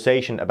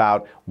conversation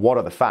about what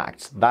are the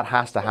facts. That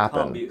has to happen.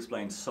 It can't be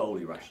explained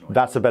solely rationally.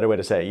 That's a better way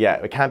to say it. Yeah,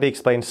 it can't be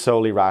explained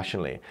solely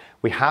rationally.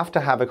 We have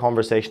to have a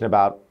conversation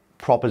about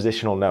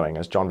propositional knowing,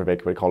 as John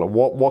Vervaeke would call it.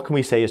 What can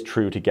we say is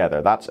true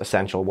together? That's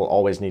essential. We'll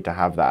always need to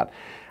have that.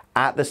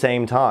 At the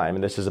same time,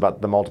 and this is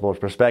about the multiple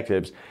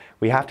perspectives,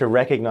 we have to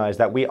recognize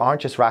that we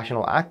aren't just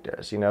rational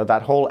actors.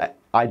 That whole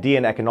idea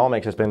in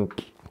economics has been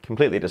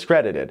completely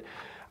discredited.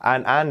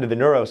 And the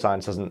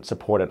neuroscience doesn't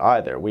support it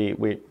either.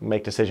 We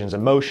make decisions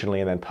emotionally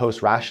and then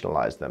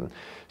post-rationalize them.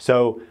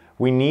 So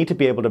we need to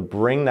be able to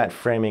bring that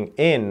framing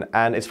in,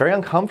 and it's very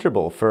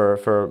uncomfortable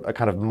for a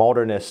kind of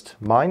modernist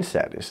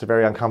mindset. It's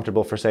very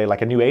uncomfortable for, say,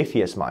 like a new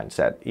atheist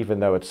mindset, even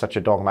though it's such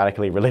a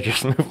dogmatically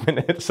religious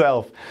movement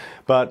itself.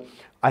 But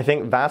I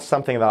think that's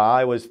something that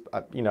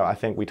I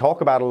think we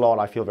talk about a lot.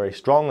 I feel very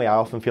strongly. I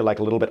often feel like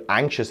a little bit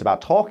anxious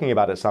about talking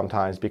about it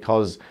sometimes,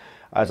 because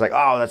I was like,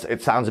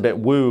 it sounds a bit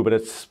woo, but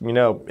it's,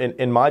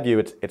 in my view,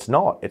 it's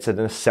not. It's an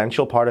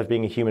essential part of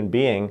being a human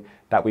being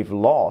that we've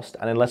lost.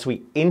 And unless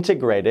we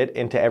integrate it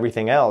into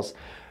everything else,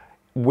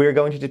 we're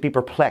going to just be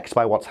perplexed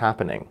by what's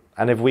happening.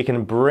 And if we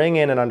can bring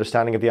in an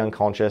understanding of the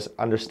unconscious,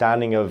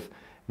 understanding of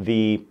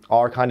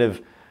our kind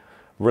of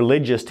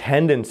religious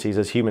tendencies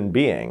as human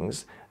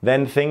beings,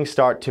 then things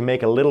start to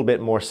make a little bit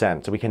more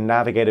sense. We can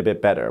navigate a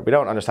bit better. We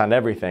don't understand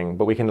everything,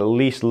 but we can at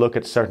least look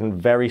at certain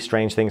very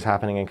strange things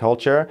happening in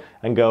culture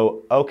and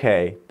go,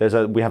 okay,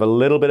 we have a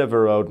little bit of a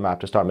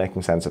roadmap to start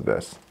making sense of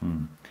this.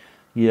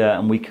 Yeah,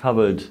 and we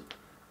covered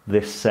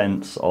this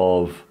sense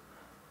of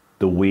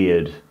the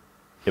weird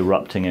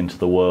erupting into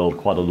the world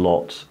quite a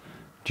lot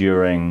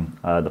during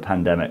the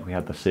pandemic. We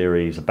had the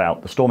series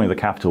about the storming of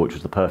the Capitol, which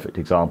was the perfect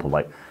example,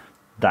 like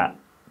that,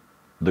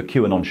 the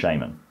QAnon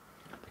shaman.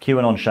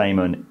 QAnon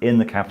shaman in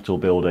the Capitol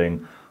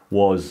building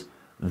was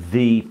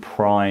the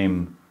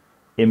prime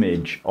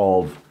image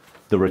of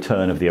the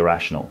return of the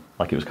irrational.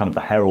 Like, it was kind of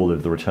the herald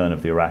of the return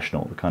of the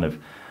irrational. The kind of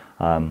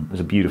there's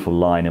a beautiful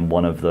line in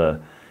one of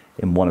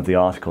the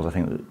articles. I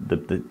think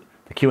the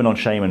QAnon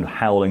shaman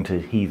howling to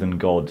heathen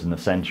gods in the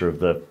center of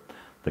the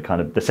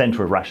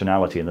center of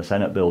rationality in the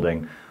Senate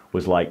building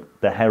was like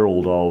the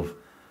herald of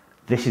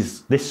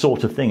this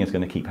sort of thing is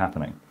going to keep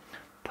happening.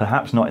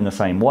 Perhaps not in the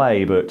same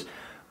way, but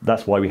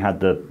that's why we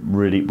had a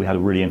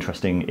really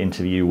interesting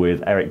interview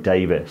with Eric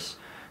Davis,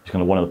 who's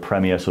kind of one of the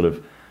premier sort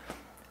of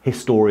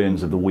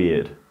historians of the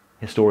weird,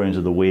 the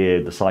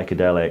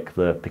psychedelic,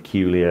 the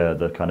peculiar,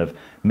 the kind of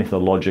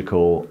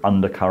mythological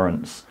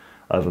undercurrents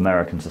of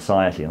American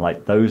society. And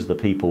like, those are the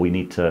people we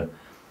need to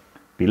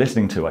be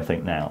listening to, I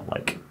think, now.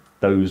 Like,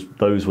 those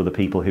were the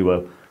people who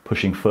were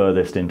pushing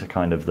furthest into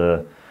kind of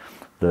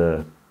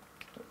the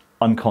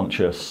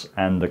unconscious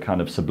and the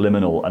kind of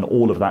subliminal, and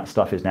all of that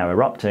stuff is now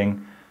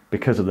erupting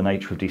because of the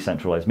nature of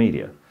decentralized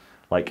media.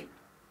 Like,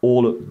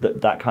 all of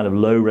that kind of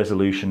low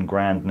resolution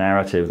grand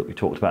narrative that we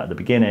talked about at the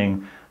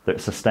beginning,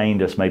 that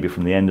sustained us maybe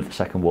from the end of the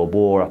Second World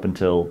War up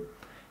until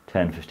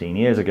 10, 15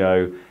 years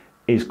ago,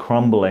 is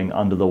crumbling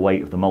under the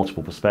weight of the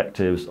multiple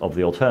perspectives of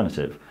the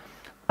alternative.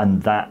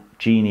 And that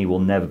genie will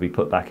never be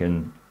put back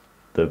in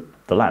the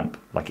lamp.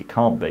 Like, it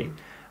can't be.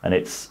 And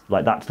it's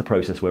like, that's the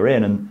process we're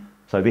in. And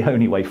so the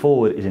only way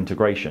forward is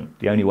integration.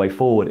 The only way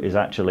forward is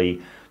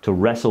actually to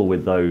wrestle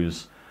with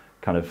those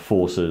kind of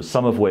forces,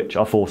 some of which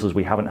are forces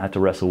we haven't had to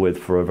wrestle with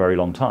for a very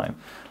long time.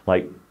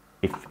 Like,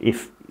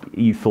 if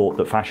you thought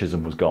that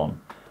fascism was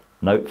gone,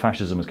 no,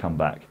 fascism has come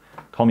back.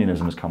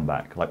 Communism has come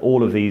back. Like,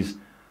 all of these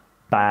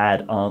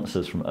bad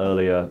answers from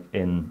earlier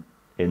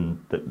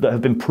that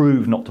have been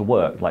proved not to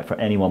work, like for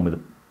anyone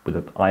with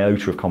an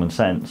iota of common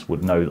sense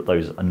would know that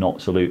those are not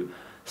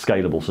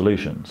scalable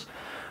solutions.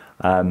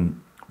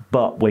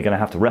 But we're going to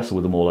have to wrestle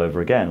with them all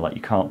over again. Like,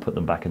 you can't put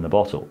them back in the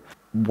bottle.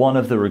 One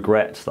of the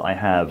regrets that I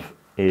have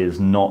is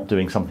not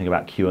doing something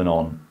about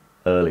QAnon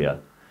earlier,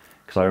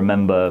 because I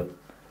remember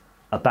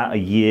about a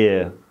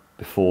year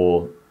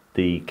before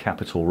the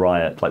Capitol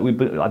riot, like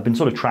I've been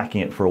sort of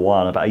tracking it for a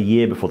while, and about a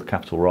year before the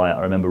Capitol riot,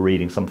 I remember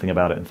reading something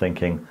about it and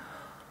thinking,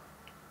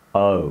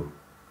 oh,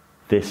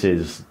 this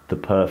is the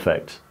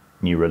perfect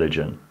new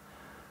religion.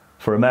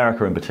 For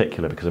America in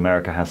particular, because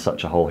America has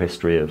such a whole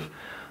history of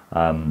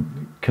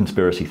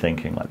conspiracy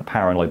thinking, like the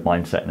paranoid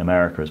mindset in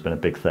America has been a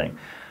big thing.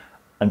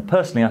 And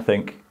personally, I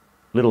think,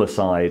 little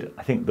aside,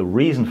 I think the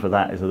reason for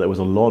that is that there was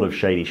a lot of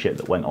shady shit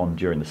that went on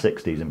during the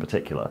 60s in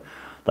particular,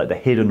 like the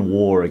hidden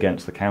war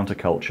against the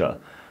counterculture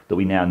that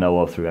we now know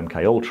of through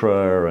MK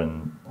Ultra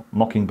and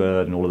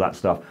Mockingbird and all of that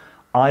stuff.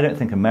 I don't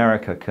think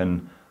America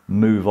can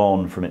move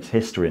on from its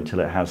history until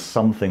it has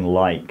something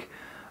like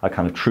a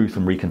kind of Truth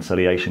and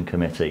Reconciliation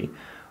Committee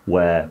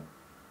where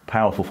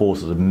powerful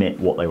forces admit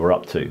what they were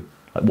up to,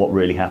 like what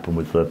really happened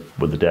with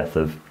the death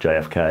of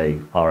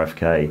JFK,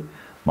 RFK,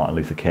 Martin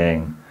Luther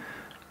King.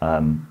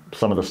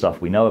 Some of the stuff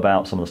we know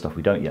about, some of the stuff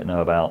we don't yet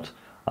know about.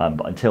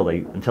 But until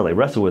they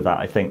wrestle with that,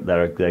 I think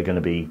they're going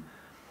to be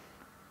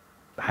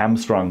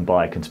hamstrung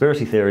by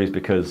conspiracy theories,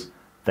 because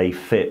they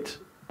fit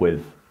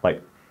with,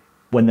 like,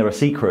 when there are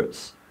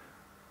secrets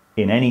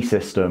in any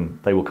system,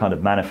 they will kind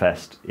of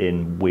manifest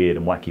in weird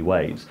and wacky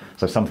ways.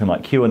 So something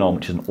like QAnon,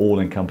 which is an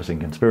all-encompassing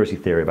conspiracy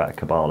theory about a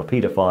cabal of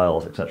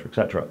paedophiles,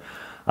 etc.,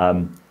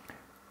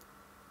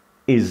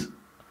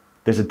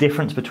 there's a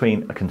difference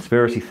between a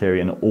conspiracy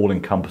theory and an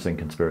all-encompassing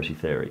conspiracy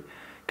theory,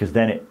 because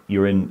then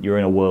you're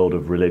in a world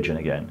of religion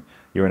again.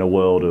 You're in a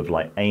world of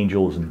like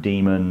angels and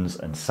demons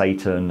and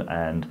Satan,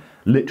 and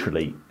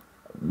literally,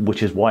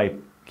 which is why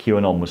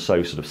QAnon was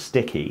so sort of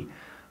sticky,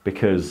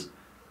 because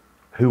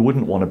who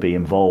wouldn't want to be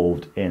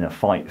involved in a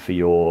fight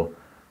for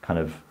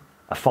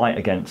a fight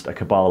against a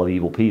cabal of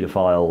evil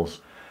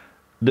paedophiles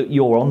that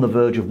you're on the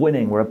verge of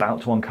winning, we're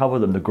about to uncover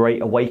them, the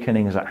Great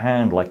Awakening is at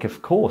hand. Like,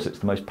 of course, it's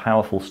the most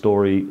powerful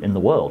story in the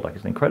world. Like,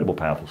 it's an incredible,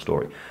 powerful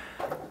story.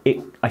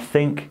 I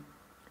think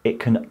it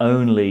can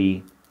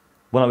only,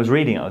 when I was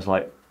reading it, I was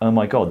like, oh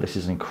my God, this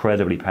is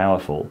incredibly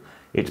powerful.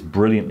 It's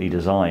brilliantly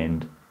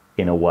designed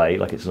in a way,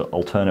 like it's an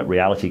alternate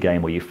reality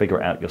game where you figure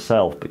it out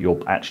yourself, but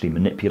you're actually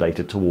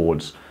manipulated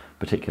towards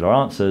particular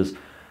answers.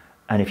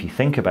 And if you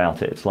think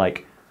about it, it's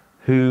like,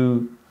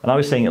 and I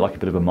was seeing it like a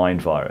bit of a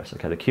mind virus.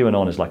 Okay, the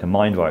QAnon is like a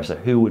mind virus. So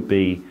who would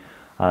be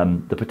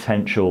the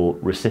potential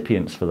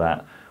recipients for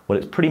that? Well,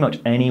 it's pretty much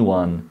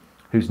anyone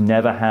who's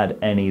never had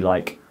any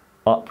like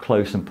up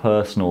close and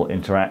personal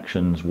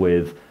interactions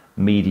with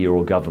media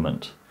or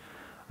government.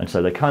 And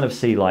so they kind of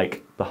see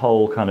like the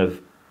whole kind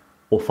of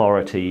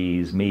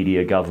authorities,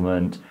 media,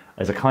 government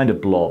as a kind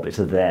of blob. It's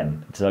a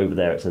them. It's over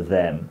there. It's a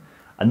them.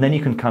 And then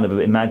you can kind of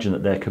imagine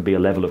that there could be a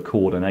level of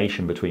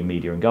coordination between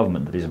media and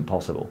government that isn't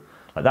possible.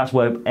 Like, that's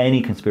where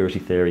any conspiracy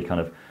theory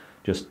kind of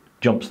just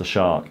jumps the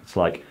shark. It's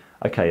like,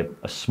 okay,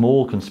 a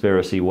small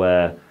conspiracy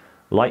where,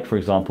 like, for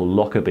example,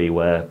 Lockerbie,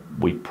 where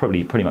we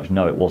probably pretty much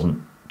know it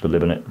wasn't the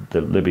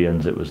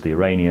Libyans, it was the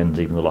Iranians,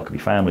 even the Lockerbie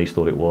families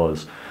thought it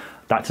was.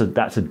 That's a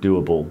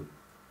doable.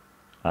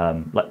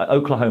 Like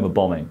Oklahoma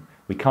bombing,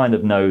 we kind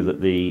of know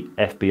that the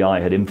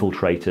FBI had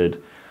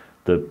infiltrated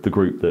the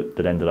group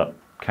that ended up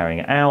carrying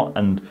it out,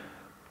 and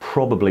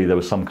probably there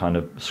was some kind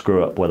of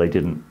screw up where they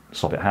didn't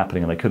stop it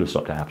happening, and they could have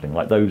stopped it happening,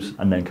 like those,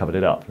 and then covered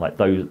it up. Like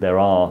those, there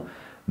are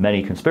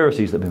many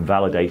conspiracies that have been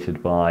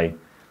validated by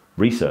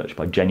research,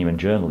 by genuine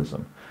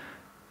journalism.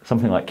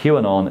 Something like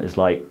QAnon is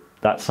like,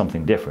 that's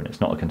something different.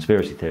 It's not a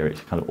conspiracy theory,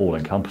 it's a kind of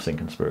all-encompassing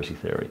conspiracy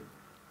theory.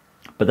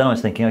 But then I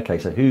was thinking, okay,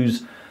 so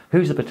who's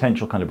the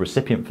potential kind of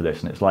recipient for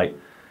this? And it's like,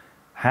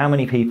 how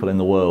many people in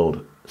the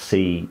world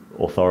see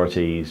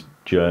authorities,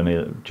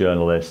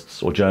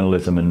 journalists, or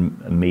journalism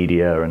and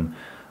media and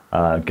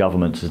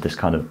governments as this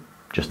kind of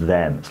just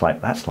them? It's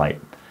like, that's like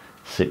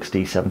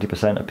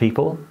 60-70% of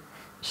people.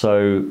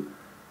 So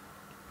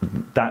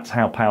that's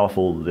how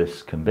powerful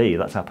this can be.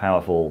 That's how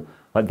powerful,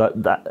 like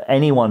that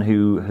anyone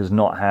who has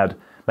not had,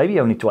 maybe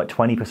only like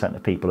 20%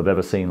 of people have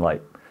ever seen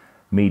like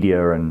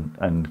media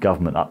and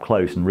government up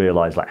close and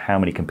realize like how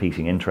many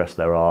competing interests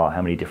there are,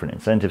 how many different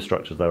incentive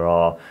structures there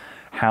are,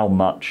 how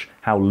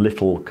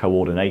little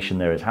coordination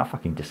there is, how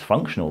fucking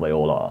dysfunctional they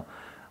all are.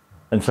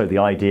 And so the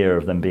idea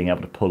of them being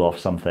able to pull off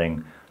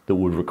something that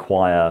would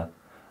require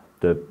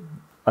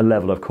a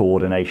level of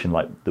coordination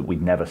like that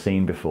we'd never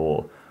seen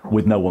before,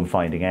 with no one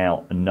finding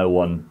out and no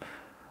one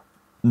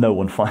no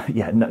one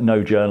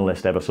no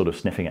journalist ever sort of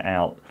sniffing it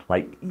out.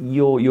 Like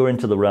you're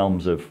into the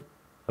realms of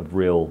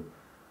real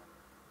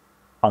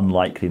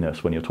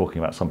unlikeliness when you're talking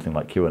about something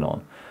like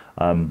QAnon.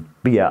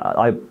 But yeah,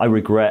 I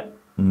regret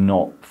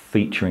not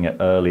featuring it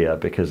earlier,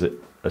 because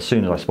as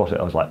soon as I spotted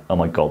it, I was like, oh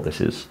my God,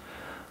 this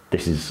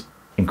is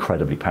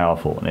incredibly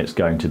powerful, and it's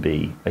going to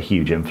be a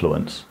huge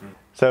influence.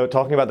 So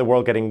talking about the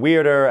world getting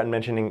weirder and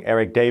mentioning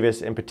Eric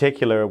Davis in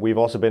particular, we've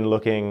also been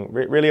looking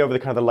really over the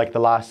kind of like the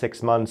last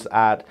 6 months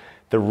at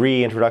the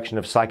reintroduction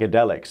of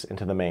psychedelics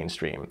into the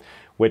mainstream,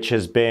 which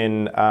has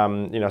been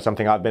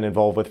something I've been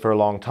involved with for a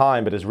long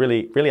time, but has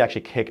really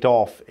actually kicked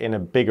off in a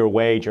bigger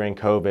way during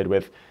COVID,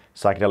 with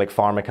psychedelic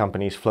pharma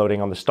companies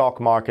floating on the stock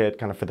market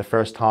kind of for the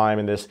first time,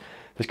 and this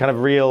kind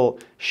of real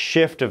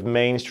shift of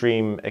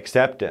mainstream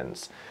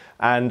acceptance.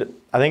 And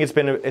I think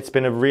it's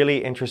been a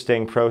really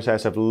interesting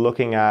process of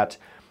looking at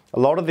a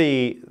lot of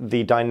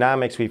the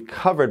dynamics we've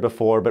covered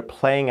before, but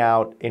playing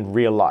out in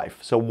real life.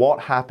 So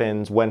what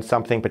happens when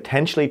something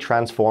potentially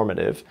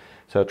transformative,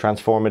 so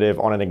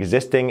transformative on an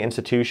existing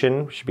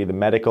institution, which should be the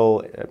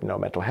mental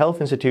health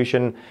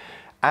institution,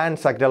 and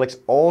psychedelics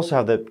also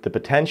have the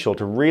potential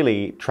to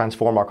really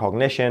transform our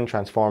cognition,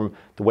 transform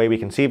the way we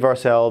conceive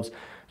ourselves,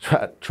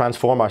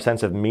 transform our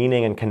sense of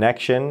meaning and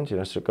connection.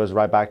 So it goes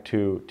right back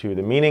to the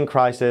meaning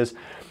crisis.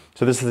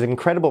 So this is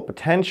incredible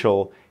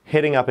potential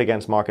hitting up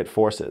against market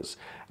forces.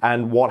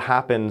 And what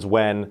happens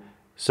when,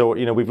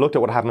 we've looked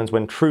at what happens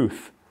when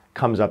truth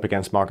comes up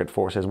against market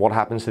forces, what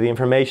happens to the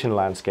information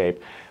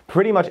landscape.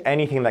 Pretty much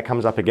anything that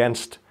comes up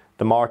against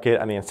the market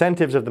and the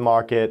incentives of the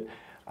market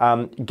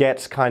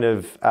gets kind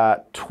of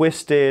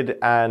twisted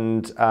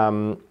and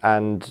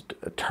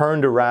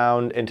turned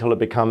around until it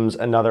becomes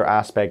another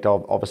aspect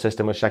of a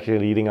system which is actually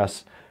leading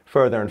us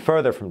further and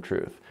further from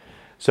truth.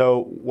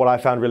 So what I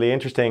found really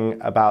interesting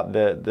about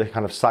the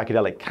kind of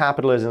psychedelic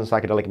capitalism,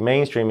 psychedelic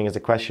mainstreaming, is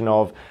a question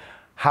of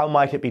how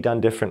might it be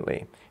done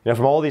differently?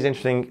 From all these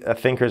interesting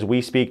thinkers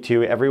we speak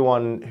to,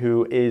 everyone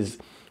who is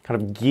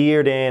kind of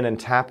geared in and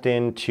tapped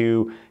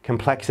into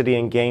complexity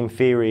and game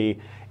theory,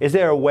 is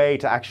there a way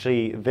to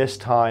actually this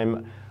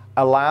time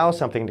allow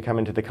something to come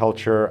into the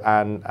culture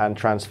and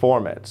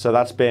transform it? So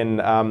that's been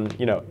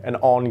an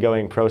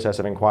ongoing process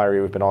of inquiry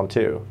we've been on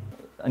too.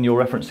 And your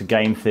reference to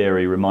game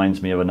theory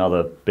reminds me of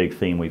another big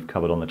theme we've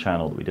covered on the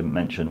channel that we didn't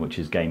mention, which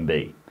is Game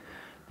B.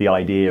 The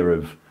idea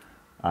of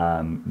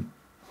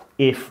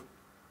if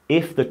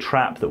the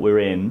trap that we're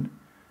in,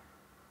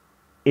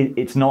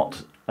 it's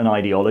not an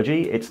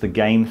ideology, it's the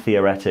game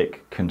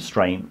theoretic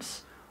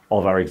constraints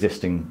of our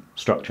existing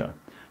structure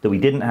that we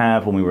didn't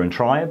have when we were in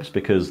tribes,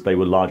 because they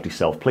were largely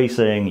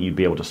self-policing. You'd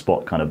be able to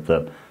spot kind of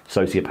the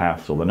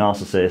sociopaths or the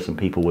narcissists, and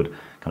people would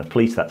kind of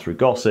police that through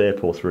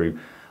gossip or through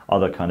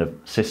other kind of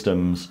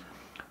systems.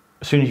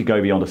 As soon as you go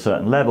beyond a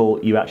certain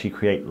level, you actually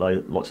create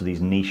lots of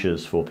these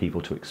niches for people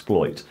to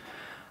exploit.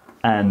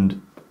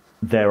 And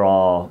there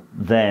are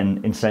then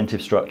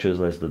incentive structures.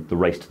 There's the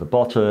race to the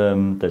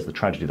bottom, there's the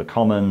tragedy of the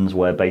commons,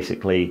 where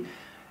basically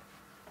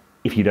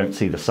if you don't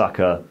see the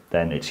sucker,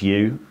 then it's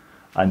you,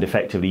 and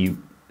effectively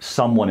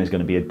someone is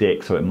going to be a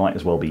dick, so it might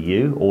as well be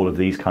you. All of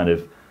these kind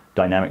of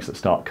dynamics that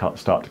start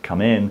to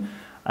come in.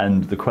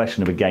 And the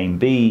question of a Game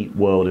B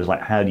world is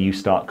like, how do you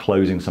start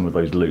closing some of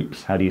those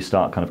loops? How do you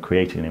start kind of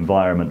creating an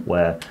environment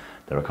where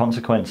there are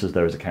consequences,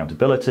 there is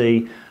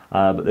accountability,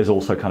 but there's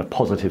also kind of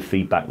positive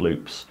feedback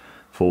loops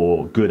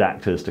for good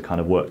actors to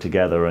kind of work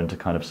together and to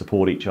kind of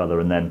support each other?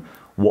 And then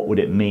what would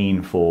it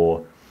mean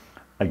for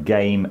a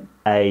Game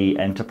A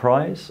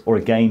enterprise or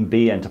a Game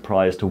B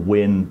enterprise to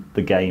win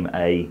the Game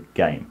A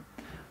game?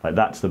 Like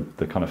that's the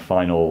kind of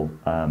final,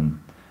 and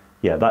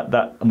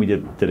we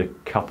did a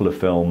couple of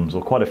films,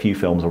 or quite a few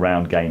films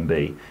around Game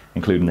B,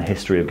 including the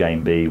history of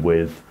Game B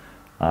with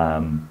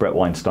Brett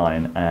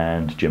Weinstein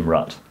and Jim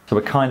Rutt. So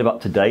we're kind of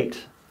up to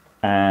date,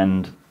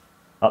 and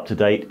up to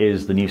date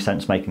is the new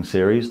Sensemaking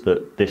series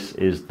that this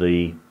is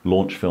the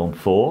launch film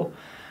for.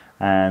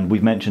 And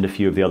we've mentioned a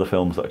few of the other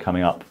films that are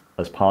coming up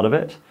as part of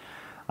it.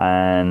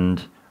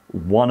 And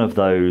one of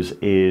those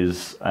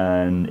is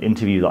an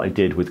interview that I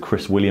did with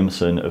Chris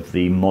Williamson of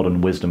the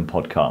Modern Wisdom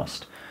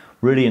podcast.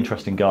 Really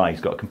interesting guy.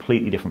 He's got a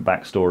completely different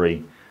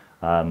backstory.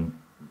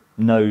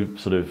 No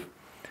sort of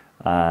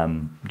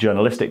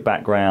journalistic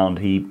background.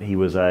 He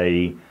was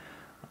a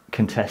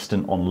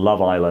contestant on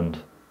Love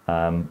Island,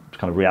 kind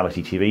of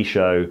reality TV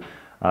show.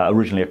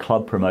 Originally a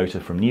club promoter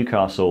from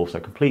Newcastle, so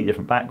completely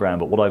different background.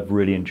 But what I've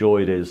really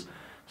enjoyed is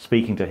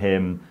speaking to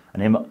him.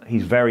 And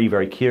he's very,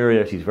 very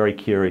curious. He's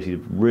a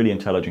really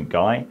intelligent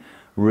guy,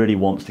 really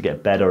wants to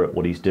get better at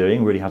what he's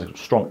doing, really has a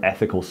strong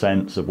ethical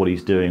sense of what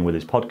he's doing with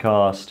his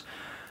podcast,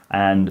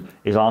 and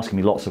is asking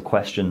me lots of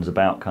questions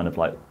about kind of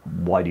like,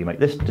 why do you make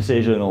this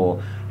decision, or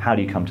how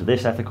do you come to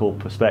this ethical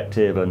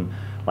perspective? And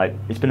like,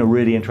 it's been a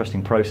really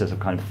interesting process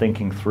of kind of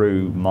thinking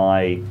through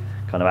my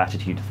kind of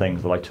attitude to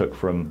things that I took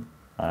from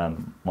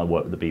my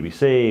work with the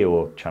BBC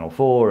or Channel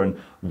 4, and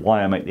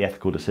why I make the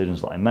ethical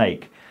decisions that I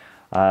make.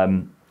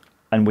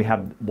 And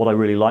what I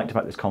really liked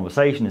about this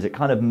conversation is it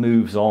kind of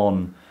moves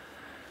on.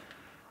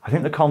 I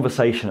think the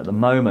conversation at the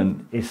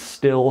moment is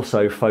still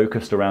so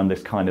focused around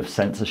this kind of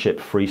censorship,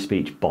 free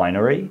speech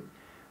binary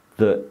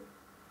that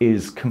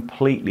is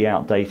completely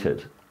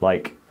outdated.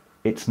 Like,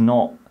 that's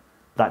not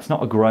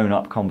a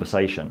grown-up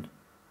conversation.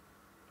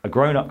 A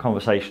grown-up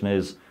conversation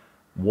is,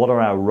 what are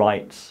our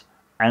rights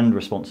and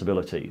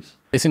responsibilities?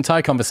 This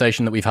entire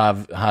conversation that we've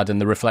had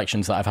and the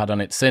reflections that I've had on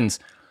it since,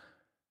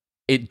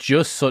 it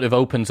just sort of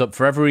opens up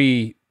for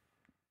every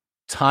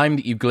time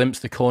that you glimpse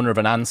the corner of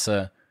an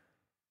answer,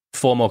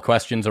 4 more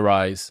questions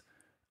arise,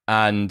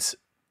 and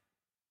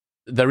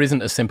there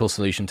isn't a simple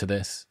solution to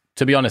this.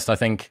 To be honest, I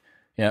think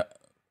it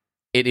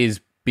is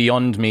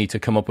beyond me to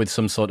come up with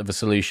some sort of a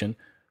solution,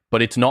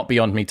 but it's not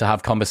beyond me to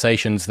have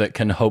conversations that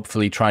can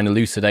hopefully try and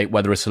elucidate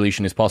whether a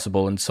solution is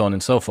possible and so on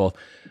and so forth.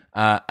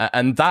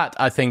 And that,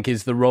 I think,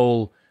 is the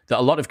role that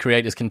a lot of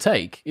creators can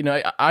take.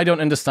 I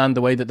don't understand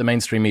the way that the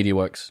mainstream media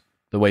works,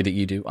 the way that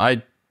you do.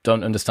 I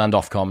don't understand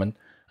Ofcom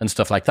and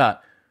stuff like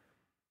that.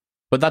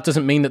 But that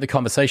doesn't mean that the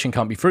conversation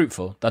can't be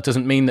fruitful. That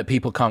doesn't mean that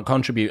people can't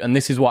contribute. And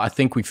this is what I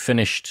think we've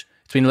finished.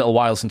 It's been a little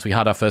while since we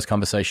had our first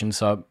conversation,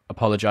 so I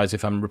apologize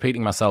if I'm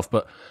repeating myself,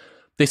 but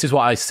this is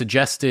what I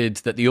suggested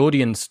that the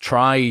audience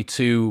try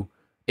to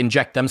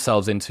inject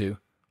themselves into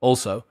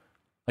also.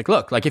 Like,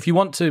 look, like if you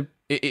want to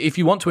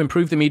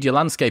improve the media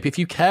landscape, if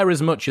you care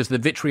as much as the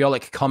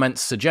vitriolic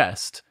comments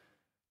suggest,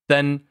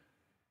 then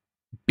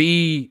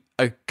be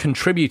a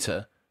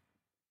contributor.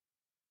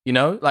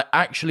 Like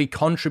actually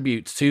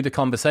contribute to the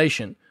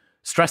conversation,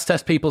 stress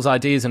test people's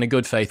ideas in a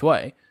good faith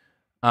way.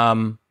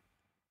 Yeah,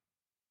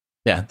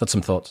 that's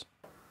some thoughts.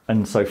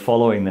 And so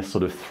following this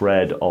sort of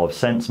thread of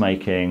sense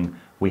making,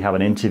 we have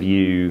an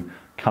interview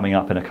coming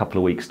up in a couple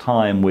of weeks'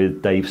 time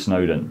with Dave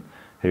Snowden,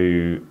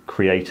 who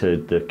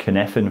created the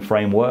Cynefin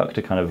framework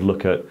to kind of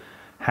look at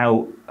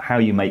how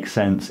you make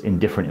sense in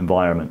different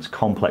environments,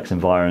 complex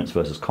environments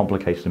versus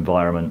complicated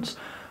environments.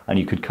 And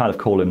you could kind of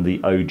call him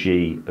the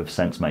OG of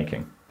sense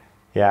making.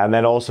 Yeah, and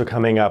then also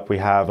coming up, we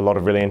have a lot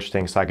of really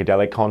interesting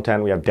psychedelic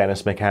content. We have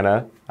Dennis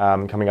McKenna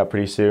coming up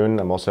pretty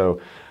soon. I'm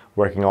also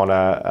working on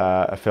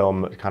a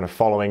film kind of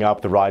following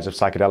up the rise of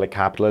psychedelic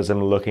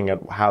capitalism, looking at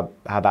how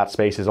that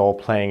space is all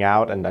playing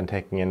out and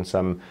taking in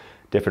some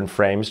different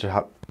frames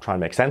to try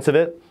and make sense of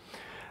it.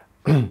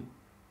 We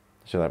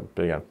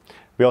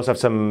also have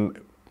some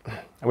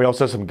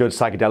good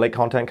psychedelic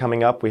content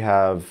coming up. We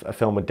have a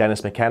film with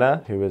Dennis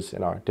McKenna, who was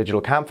in our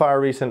Digital Campfire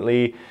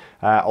recently.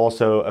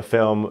 Also a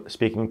film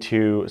speaking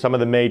to some of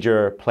the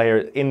major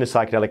players in the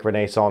psychedelic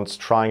renaissance,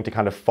 trying to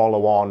kind of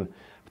follow on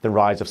the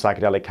rise of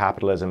psychedelic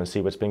capitalism and see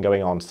what's been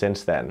going on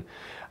since then.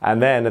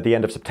 And then at the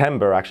end of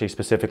September, actually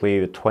specifically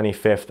the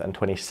 25th and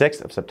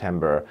 26th of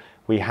September,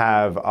 we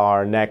have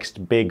our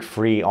next big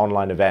free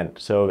online event.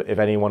 So if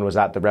anyone was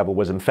at the Rebel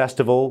Wisdom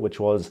Festival, which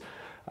was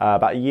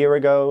about a year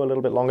ago, a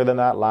little bit longer than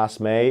that,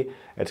 last May,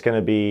 it's going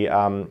to be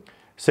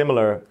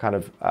similar kind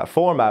of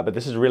format, but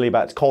this is really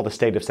about, it's called the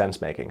State of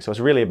Sensemaking. So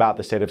it's really about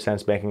the state of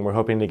sensemaking. We're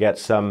hoping to get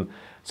some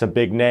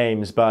big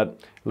names, but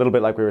a little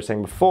bit like we were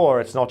saying before,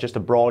 it's not just a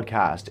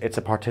broadcast, it's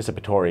a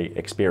participatory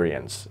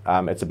experience.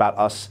 It's about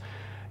us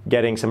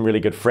getting some really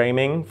good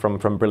framing from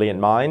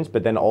brilliant minds,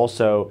 but then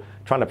also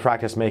trying to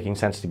practice making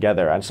sense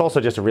together. And it's also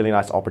just a really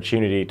nice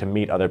opportunity to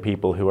meet other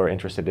people who are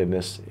interested in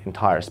this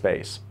entire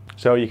space.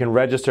 So you can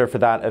register for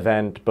that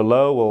event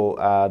below. We'll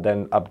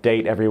then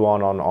update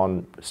everyone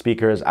on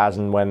speakers as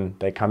and when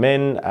they come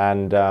in,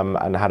 and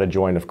how to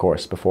join, of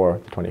course, before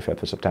the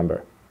 25th of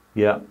September.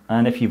 Yeah,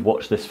 and if you've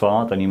watched this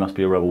far, then you must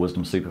be a Rebel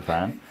Wisdom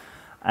superfan.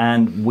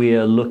 And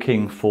we're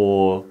looking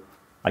for,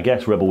 I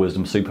guess, Rebel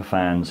Wisdom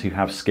superfans who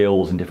have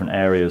skills in different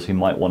areas, who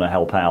might want to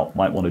help out,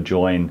 might want to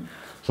join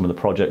some of the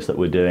projects that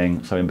we're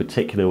doing. So in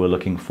particular, we're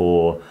looking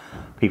for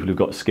people who've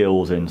got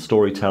skills in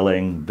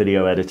storytelling,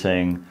 video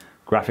editing,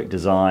 graphic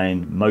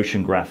design,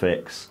 motion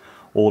graphics,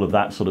 all of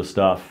that sort of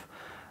stuff.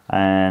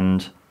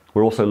 And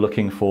we're also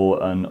looking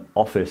for an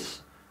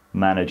office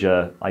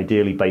manager,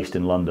 ideally based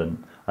in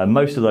London.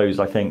 Most of those,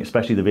 I think,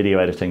 especially the video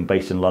editing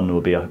based in London,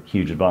 would be a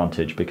huge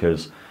advantage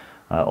because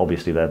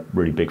obviously they're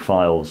really big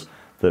files.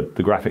 The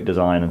graphic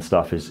design and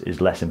stuff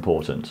is less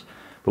important.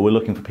 But we're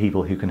looking for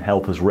people who can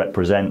help us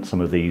represent some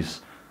of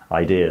these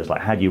ideas.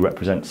 Like, how do you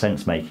represent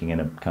sense making in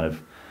a kind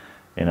of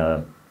in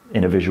a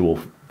visual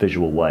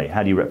way?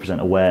 How do you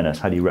represent awareness?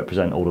 How do you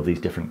represent all of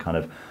these different kind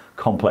of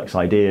complex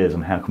ideas,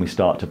 and how can we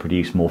start to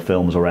produce more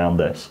films around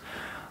this?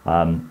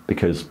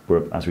 Because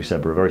as we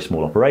said, we're a very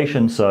small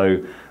operation,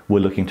 so we're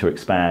looking to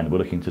expand. We're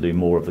looking to do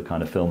more of the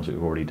kind of films that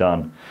we've already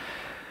done.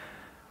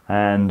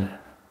 And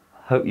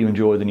hope you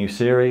enjoy the new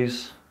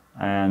series,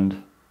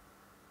 and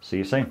see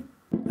you soon.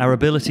 Our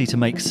ability to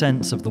make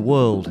sense of the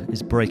world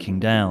is breaking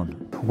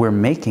down. We're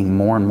making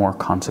more and more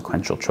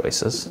consequential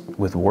choices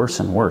with worse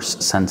and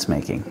worse sense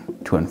making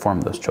to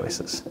inform those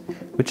choices,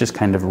 which is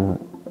kind of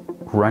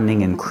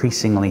running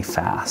increasingly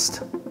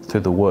fast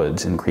through the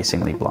woods,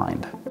 increasingly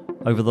blind.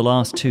 Over the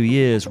last 2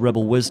 years,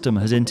 Rebel Wisdom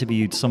has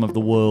interviewed some of the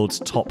world's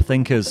top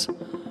thinkers.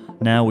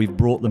 Now we've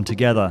brought them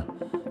together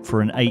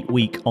for an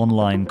 8-week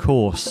online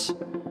course,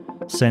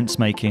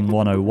 Sensemaking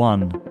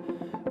 101,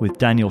 with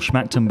Daniel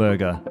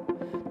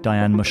Schmachtenberger,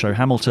 Diane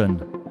Musho-Hamilton,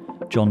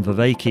 John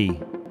Vervaeke,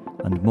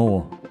 and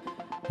more.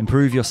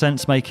 Improve your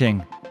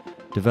sense-making,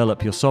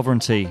 develop your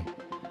sovereignty,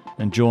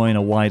 and join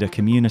a wider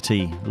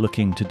community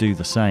looking to do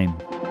the same.